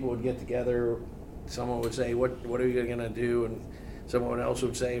single people would get together, someone would say, what are you going to do? And someone else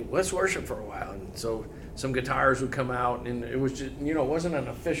would say, let's worship for a while. And so some guitars would come out, and it was just, it wasn't an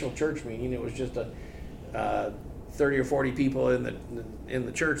official church meeting. It was just a 30 or 40 people in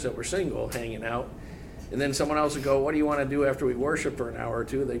the church that were single hanging out. And then someone else would go, what do you want to do after we worship for an hour or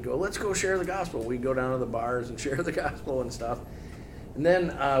two? They'd go, let's go share the gospel. We'd go down to the bars and share the gospel and stuff. And then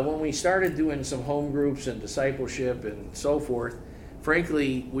when we started doing some home groups and discipleship and so forth,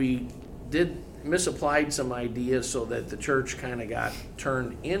 frankly, we misapplied some ideas so that the church kind of got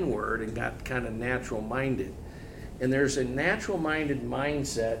turned inward and got kind of natural minded. And there's a natural minded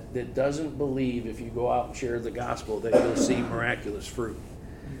mindset that doesn't believe if you go out and share the gospel that you'll see miraculous fruit.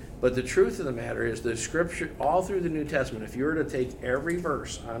 But the truth of the matter is the scripture, all through the New Testament, if you were to take every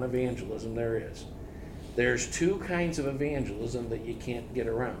verse on evangelism there's two kinds of evangelism that you can't get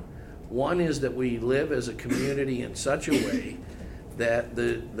around. One is that we live as a community in such a way that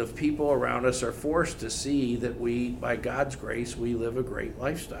the people around us are forced to see that we, by God's grace, we live a great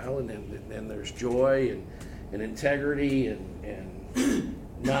lifestyle, and there's joy and integrity and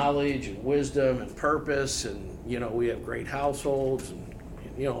knowledge and wisdom and purpose, and we have great households and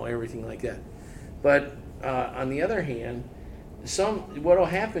everything like that. But on the other hand, what will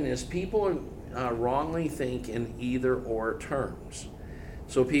happen is people wrongly think in either or terms.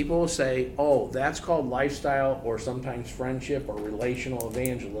 So people will say, oh, that's called lifestyle or sometimes friendship or relational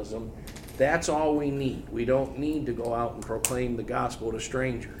evangelism. That's all we need. We don't need to go out and proclaim the gospel to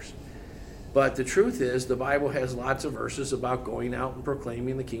strangers. But the truth is, the Bible has lots of verses about going out and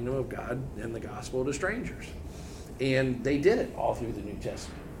proclaiming the kingdom of God and the gospel to strangers. And they did it all through the New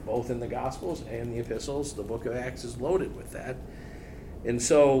Testament, both in the Gospels and the epistles. The book of Acts is loaded with that. And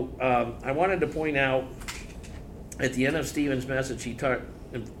so I wanted to point out, at the end of Stephen's message, he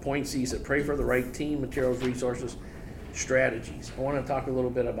points these at pray for the right team, materials, resources, strategies. I want to talk a little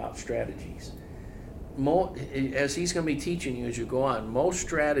bit about strategies. As he's going to be teaching you as you go on, most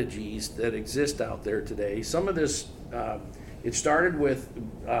strategies that exist out there today, some of this, it started with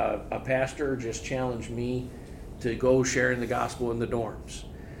a pastor just challenged me to go sharing the gospel in the dorms.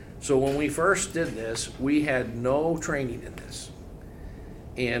 So when we first did this, we had no training in this.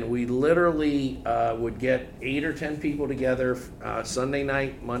 And we literally would get 8 or 10 people together Sunday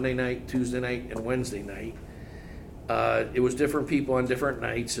night, Monday night, Tuesday night, and Wednesday night. It was different people on different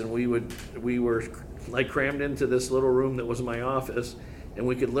nights, and we were like crammed into this little room that was my office, and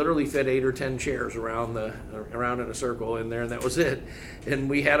we could literally fit 8 or 10 chairs around in a circle in there, and that was it. And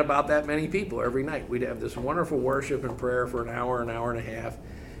we had about that many people every night. We'd have this wonderful worship and prayer for an hour and a half,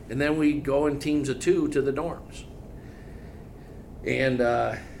 and then we'd go in teams of 2 to the dorms. And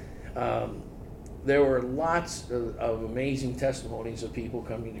there were lots of amazing testimonies of people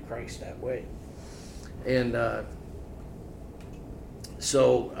coming to Christ that way. And on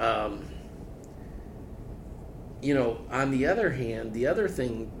the other hand, the other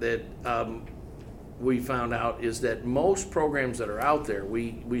thing that we found out is that most programs that are out there,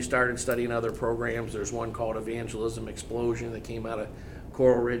 we started studying other programs. There's one called Evangelism Explosion that came out of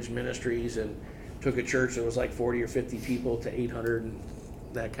Coral Ridge Ministries and took a church that was like 40 or 50 people to 800 and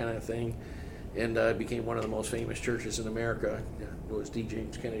that kind of thing, and became one of the most famous churches in America. It was D.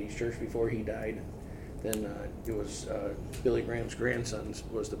 James Kennedy's church before he died. Then it was Billy Graham's grandson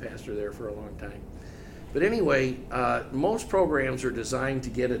was the pastor there for a long time. But anyway, most programs are designed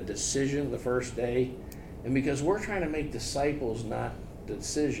to get a decision the first day, and because we're trying to make disciples, not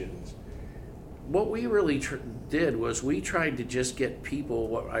decisions, what we really did was we tried to just get people,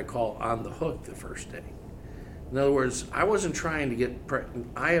 what I call, on the hook the first day. In other words, I wasn't trying to get,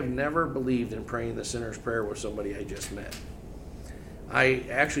 I have never believed in praying the sinner's prayer with somebody I just met. I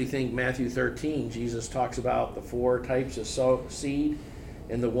actually think Matthew 13, Jesus talks about the 4 types of seed,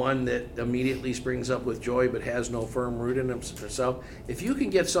 and the one that immediately springs up with joy but has no firm root in himself. If you can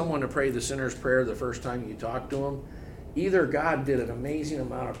get someone to pray the sinner's prayer the first time you talk to them, either God did an amazing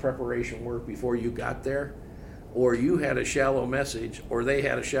amount of preparation work before you got there, or you had a shallow message, or they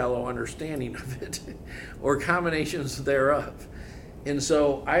had a shallow understanding of it, or combinations thereof. And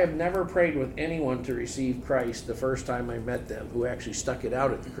so I have never prayed with anyone to receive Christ the first time I met them who actually stuck it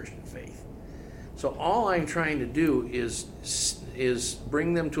out at the Christian faith. So all I'm trying to do is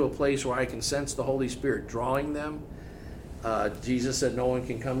bring them to a place where I can sense the Holy Spirit drawing them. Jesus said, no one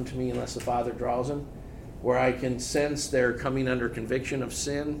can come to me unless the Father draws them. Where I can sense they're coming under conviction of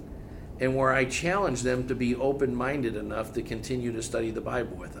sin, and where I challenge them to be open-minded enough to continue to study the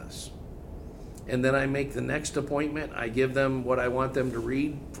Bible with us. And then I make the next appointment. I give them what I want them to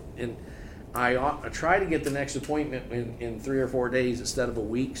read. And I try to get the next appointment in 3 or 4 days instead of a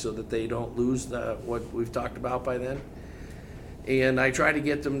week, so that they don't lose what we've talked about by then. And I try to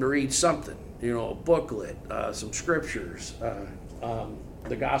get them to read something, a booklet, some scriptures,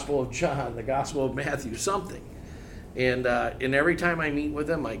 the Gospel of John, the Gospel of Matthew, something. And every time I meet with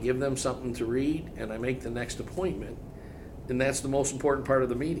them, I give them something to read, and I make the next appointment. And that's the most important part of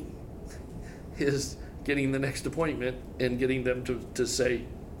the meeting, is getting the next appointment and getting them to say,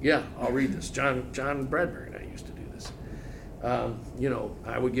 yeah, I'll read this. John Bradbury and I used to do this.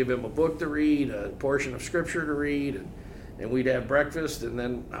 I would give him a book to read, a portion of scripture to read, and we'd have breakfast, and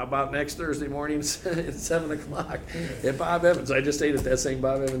then how about next Thursday morning at 7 o'clock at Bob Evans? I just ate at that same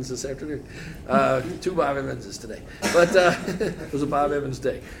Bob Evans this afternoon. 2 Bob Evanses today. But it was a Bob Evans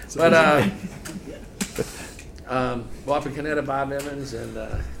day. But Wapakoneta Bob Evans and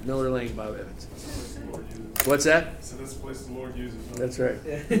Miller Lane Bob Evans. What's that? So that's the place the Lord uses. Huh? That's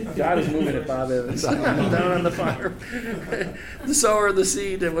right. God is moving at Bob Evans down on the farm. The sower of the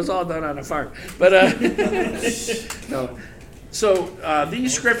seed, it was all done on a farm. But no. So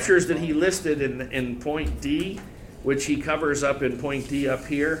these scriptures that he listed in point D, which he covers up in point D up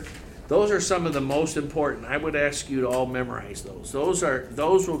here, those are some of the most important. I would ask you to all memorize those.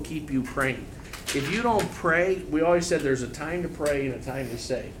 Those will keep you praying. If you don't pray, we always said there's a time to pray and a time to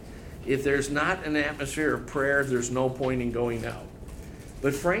say. If there's not an atmosphere of prayer, there's no point in going out.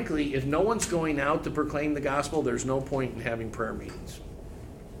 But frankly, if no one's going out to proclaim the gospel, there's no point in having prayer meetings.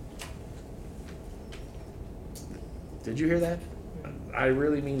 Did you hear that? I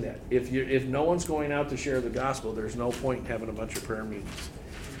really mean that. If no one's going out to share the gospel, there's no point in having a bunch of prayer meetings.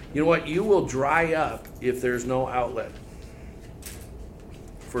 You know what? You will dry up if there's no outlet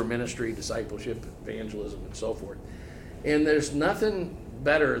for ministry, discipleship, evangelism, and so forth. And there's nothing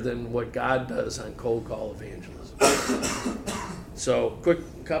better than what God does on cold call evangelism. So,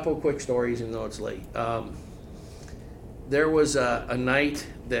 couple quick stories, even though it's late. There was a night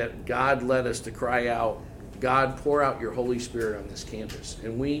that God led us to cry out, God, pour out your Holy Spirit on this campus.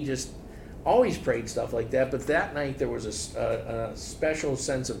 And we just always prayed stuff like that, but that night there was a special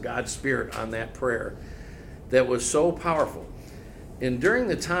sense of God's Spirit on that prayer that was so powerful. And during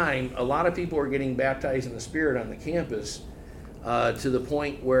the time, a lot of people were getting baptized in the Spirit on the campus, to the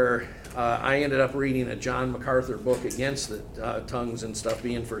point where I ended up reading a John MacArthur book against the tongues and stuff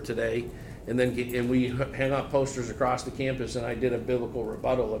being for today. And we hung up posters across the campus, and I did a biblical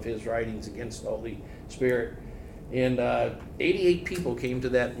rebuttal of his writings against the Holy Spirit. And 88 people came to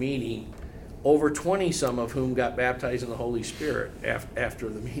that meeting, over 20 some of whom got baptized in the Holy Spirit after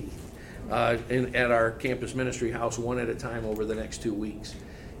the meeting at our campus ministry house, one at a time over the next 2 weeks.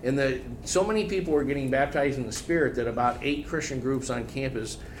 And so many people were getting baptized in the Spirit that about 8 Christian groups on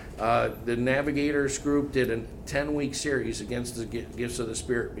campus, the Navigators group did a 10-week series against the gifts of the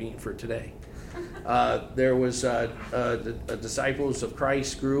Spirit being for today. There was a Disciples of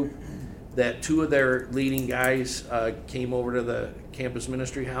Christ group that 2 of their leading guys came over to the campus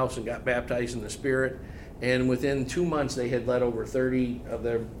ministry house and got baptized in the Spirit. And within 2 months, they had led over 30 of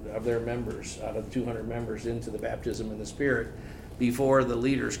their members, out of 200 members, into the baptism in the Spirit, before the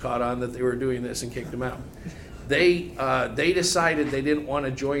leaders caught on that they were doing this and kicked them out. They decided they didn't want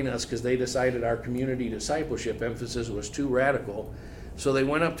to join us because they decided our community discipleship emphasis was too radical. So they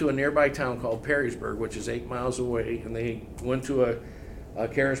went up to a nearby town called Perrysburg, which is 8 miles away, and they went to a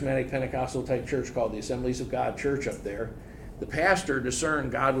charismatic Pentecostal type church called the Assemblies of God Church up there. The pastor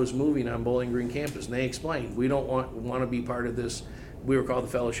discerned God was moving on Bowling Green campus, and they explained, we don't want to be part of this. We were called the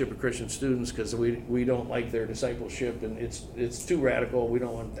Fellowship of Christian Students because we don't like their discipleship, and it's too radical. We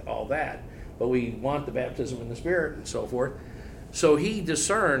don't want all that, but we want the baptism in the Spirit and so forth. So he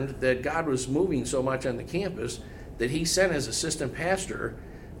discerned that God was moving so much on the campus that he sent his assistant pastor.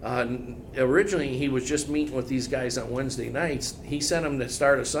 Originally, he was just meeting with these guys on Wednesday nights. He sent them to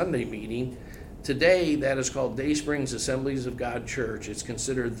start a Sunday meeting. Today, that is called Day Springs Assemblies of God Church. It's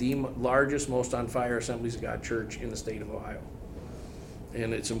considered the largest, most on fire Assemblies of God church in the state of Ohio.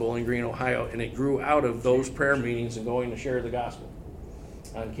 And it's in Bowling Green, Ohio, and it grew out of those prayer meetings and going to share the gospel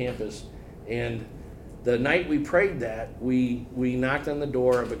on campus. And the night we prayed that, we knocked on the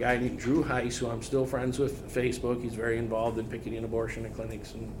door of a guy named Drew Heiss, who I'm still friends with on Facebook. He's very involved in picketing abortion and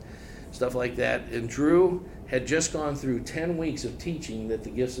clinics and stuff like that. And Drew had just gone through 10 weeks of teaching that the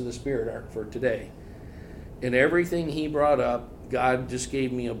gifts of the Spirit are for today. And everything he brought up, God just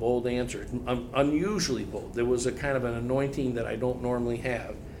gave me a bold answer, unusually bold. There was a kind of an anointing that I don't normally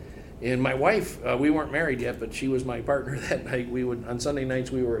have. And my wife, we weren't married yet, but she was my partner that night. We would, on Sunday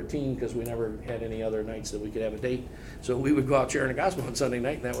nights, we were a team because we never had any other nights that we could have a date. So we would go out sharing the gospel on Sunday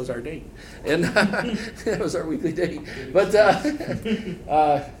night, and that was our date. And that was our weekly date. But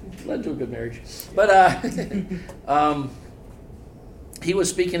led to a good marriage. But he was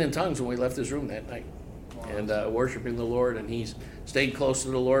speaking in tongues when we left his room that night and worshiping the Lord. And he's stayed close to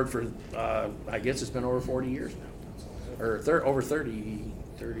the Lord for, I guess it's been over 40 years now. Or over 37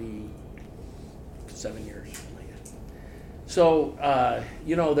 years. Something like that. So,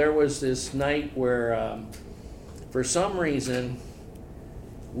 there was this night where, for some reason,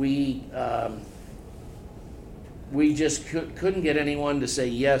 we just couldn't get anyone to say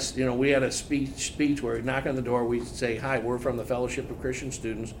yes. We had a speech where we knock on the door, we'd say, "Hi, we're from the Fellowship of Christian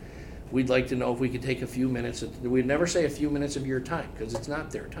Students. We'd like to know if we could take a few minutes." We'd never say a few minutes of your time, because it's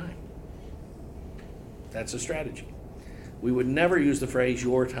not their time. That's a strategy. We would never use the phrase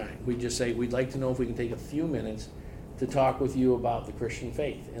 "your time." We'd just say, "We'd like to know if we can take a few minutes to talk with you about the Christian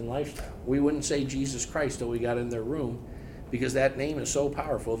faith and lifestyle." We wouldn't say Jesus Christ till we got in their room, because that name is so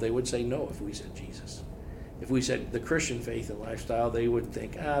powerful. They would say no if we said Jesus. If we said the Christian faith and lifestyle, they would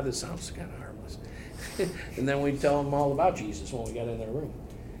think, this sounds kind of harmless. And then we'd tell them all about Jesus when we got in their room.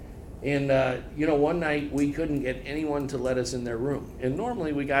 And, one night we couldn't get anyone to let us in their room. And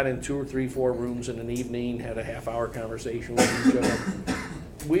normally we got in 2 or 3, 4 rooms in an evening, had a half-hour conversation with each other.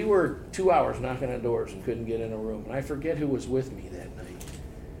 We were 2 hours knocking on doors and couldn't get in a room. And I forget who was with me that night,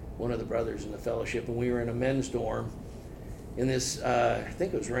 one of the brothers in the fellowship. And we were in a men's dorm. And this, I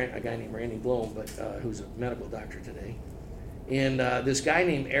think it was a guy named Randy Blome, but who's a medical doctor today. And this guy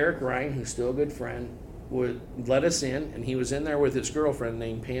named Eric Ryan, who's still a good friend, would let us in, and he was in there with his girlfriend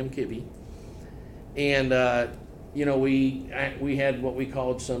named Pam Kibbe. And we had what we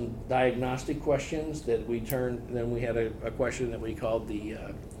called some diagnostic questions that we turned. Then we had a question that we called the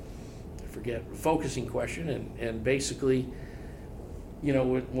focusing question, and basically,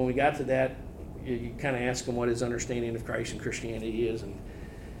 when we got to that, you kind of ask him what his understanding of Christ and Christianity is, and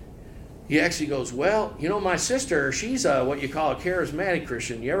he actually goes, "Well, my sister, she's what you call a charismatic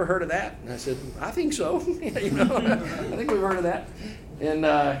Christian. You ever heard of that?" And I said, "I think so." I think we've heard of that. And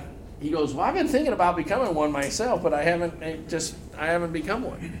he goes, "Well, I've been thinking about becoming one myself, but I haven't become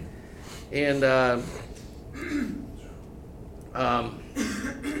one." And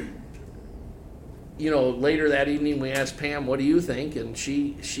later that evening we asked Pam, "What do you think?" And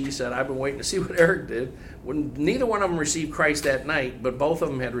she said, "I've been waiting to see what Eric did." When neither one of them received Christ that night, but both of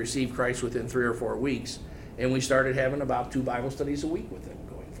them had received Christ within 3 or 4 weeks, and we started having about 2 Bible studies a week with them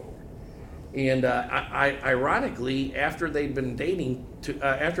going forward. And ironically, after they'd been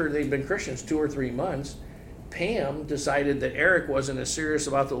Christians 2 or 3 months, Pam decided that Eric wasn't as serious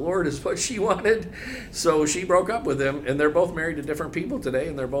about the Lord as what she wanted, so she broke up with him, and they're both married to different people today,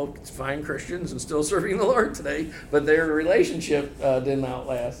 and they're both fine Christians and still serving the Lord today, but their relationship didn't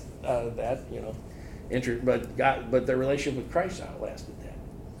outlast that, but their relationship with Christ outlasted that.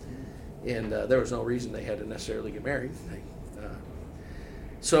 And there was no reason they had to necessarily get married.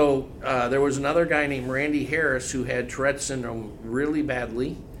 So there was another guy named Randy Harris who had Tourette's syndrome really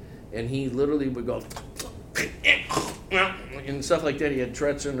badly, and he literally would go and stuff like that. He had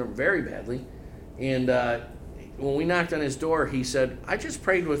Tourette's syndrome very badly. And when we knocked on his door, he said, "I just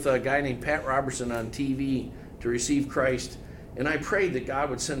prayed with a guy named Pat Robertson on TV to receive Christ, and I prayed that God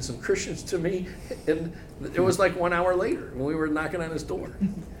would send some Christians to me." And it was like 1 hour later when we were knocking on his door.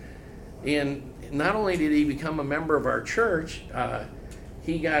 And not only did he become a member of our church,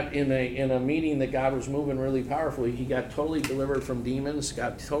 he got in a meeting that God was moving really powerfully. He got totally delivered from demons,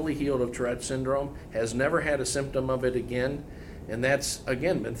 got totally healed of Tourette's syndrome, has never had a symptom of it again. And that's,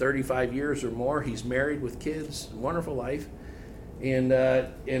 again, been 35 years or more. He's married with kids, wonderful life. And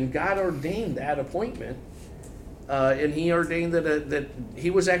God ordained that appointment. And he ordained that he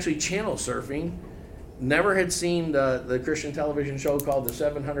was actually channel surfing, never had seen the Christian television show called The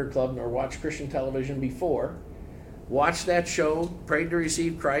 700 Club, nor watched Christian television before. Watched that show, prayed to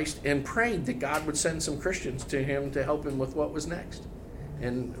receive Christ, and prayed that God would send some Christians to him to help him with what was next.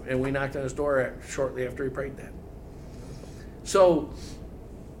 And we knocked on his door shortly after he prayed that. So,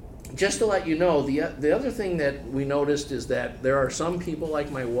 just to let you know, the other thing that we noticed is that there are some people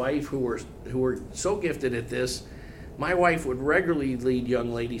like my wife who were so gifted at this. My wife would regularly lead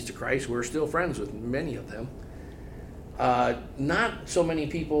young ladies to Christ. We're still friends with many of them. Not so many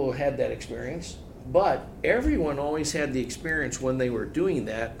people had that experience. But everyone always had the experience when they were doing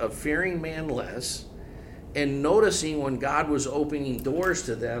that of fearing man less and noticing when God was opening doors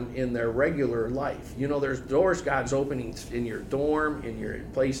to them in their regular life. There's doors God's opening in your dorm, in your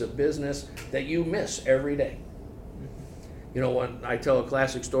place of business, that you miss every day. You know, when I tell a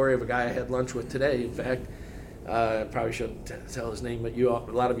classic story of a guy I had lunch with today, in fact, I probably shouldn't tell his name, but a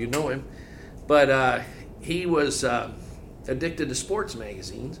lot of you know him. But he was addicted to sports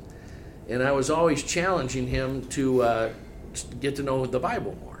magazines, and I was always challenging him to get to know the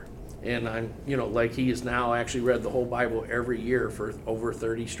Bible more. And I'm, you know, like he has now actually read the whole Bible every year for over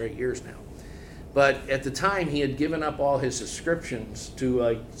 30 straight years now. But at the time, he had given up all his subscriptions to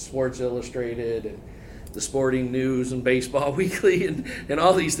like Sports Illustrated and the Sporting News and Baseball Weekly and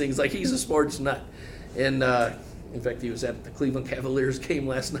all these things. Like, he's a sports nut. And in fact, he was at the Cleveland Cavaliers game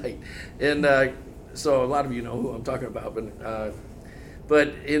last night. And so a lot of you know who I'm talking about. But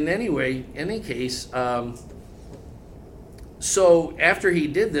in any case, so after he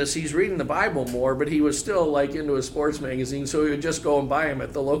did this, he's reading the Bible more, but he was still like into his sports magazine, so he would just go and buy them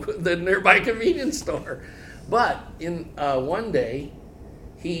at the nearby convenience store. But in one day,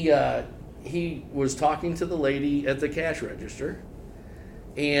 he was talking to the lady at the cash register,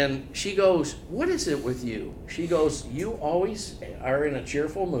 and she goes, "What is it with you?" She goes, "You always are in a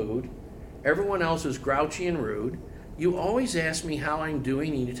cheerful mood. Everyone else is grouchy and rude. You always ask me how I'm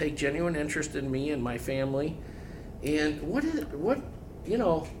doing, and you take genuine interest in me and my family. And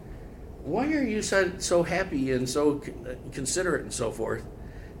why are you so happy and so considerate and so forth?"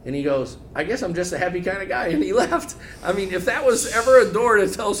 And he goes, "I guess I'm just a happy kind of guy," and he left. I mean, if that was ever a door to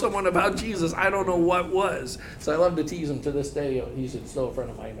tell someone about Jesus, I don't know what was. So I love to tease him to this day. He's still a friend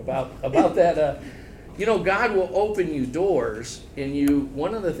of mine about that. God will open you doors, and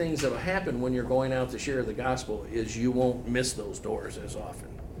one of the things that will happen when you're going out to share the gospel is you won't miss those doors as often.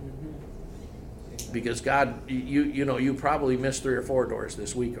 Because God, you probably missed 3 or 4 doors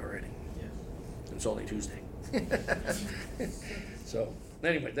this week already. Yeah. It's only Tuesday. So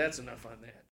anyway, that's enough on that.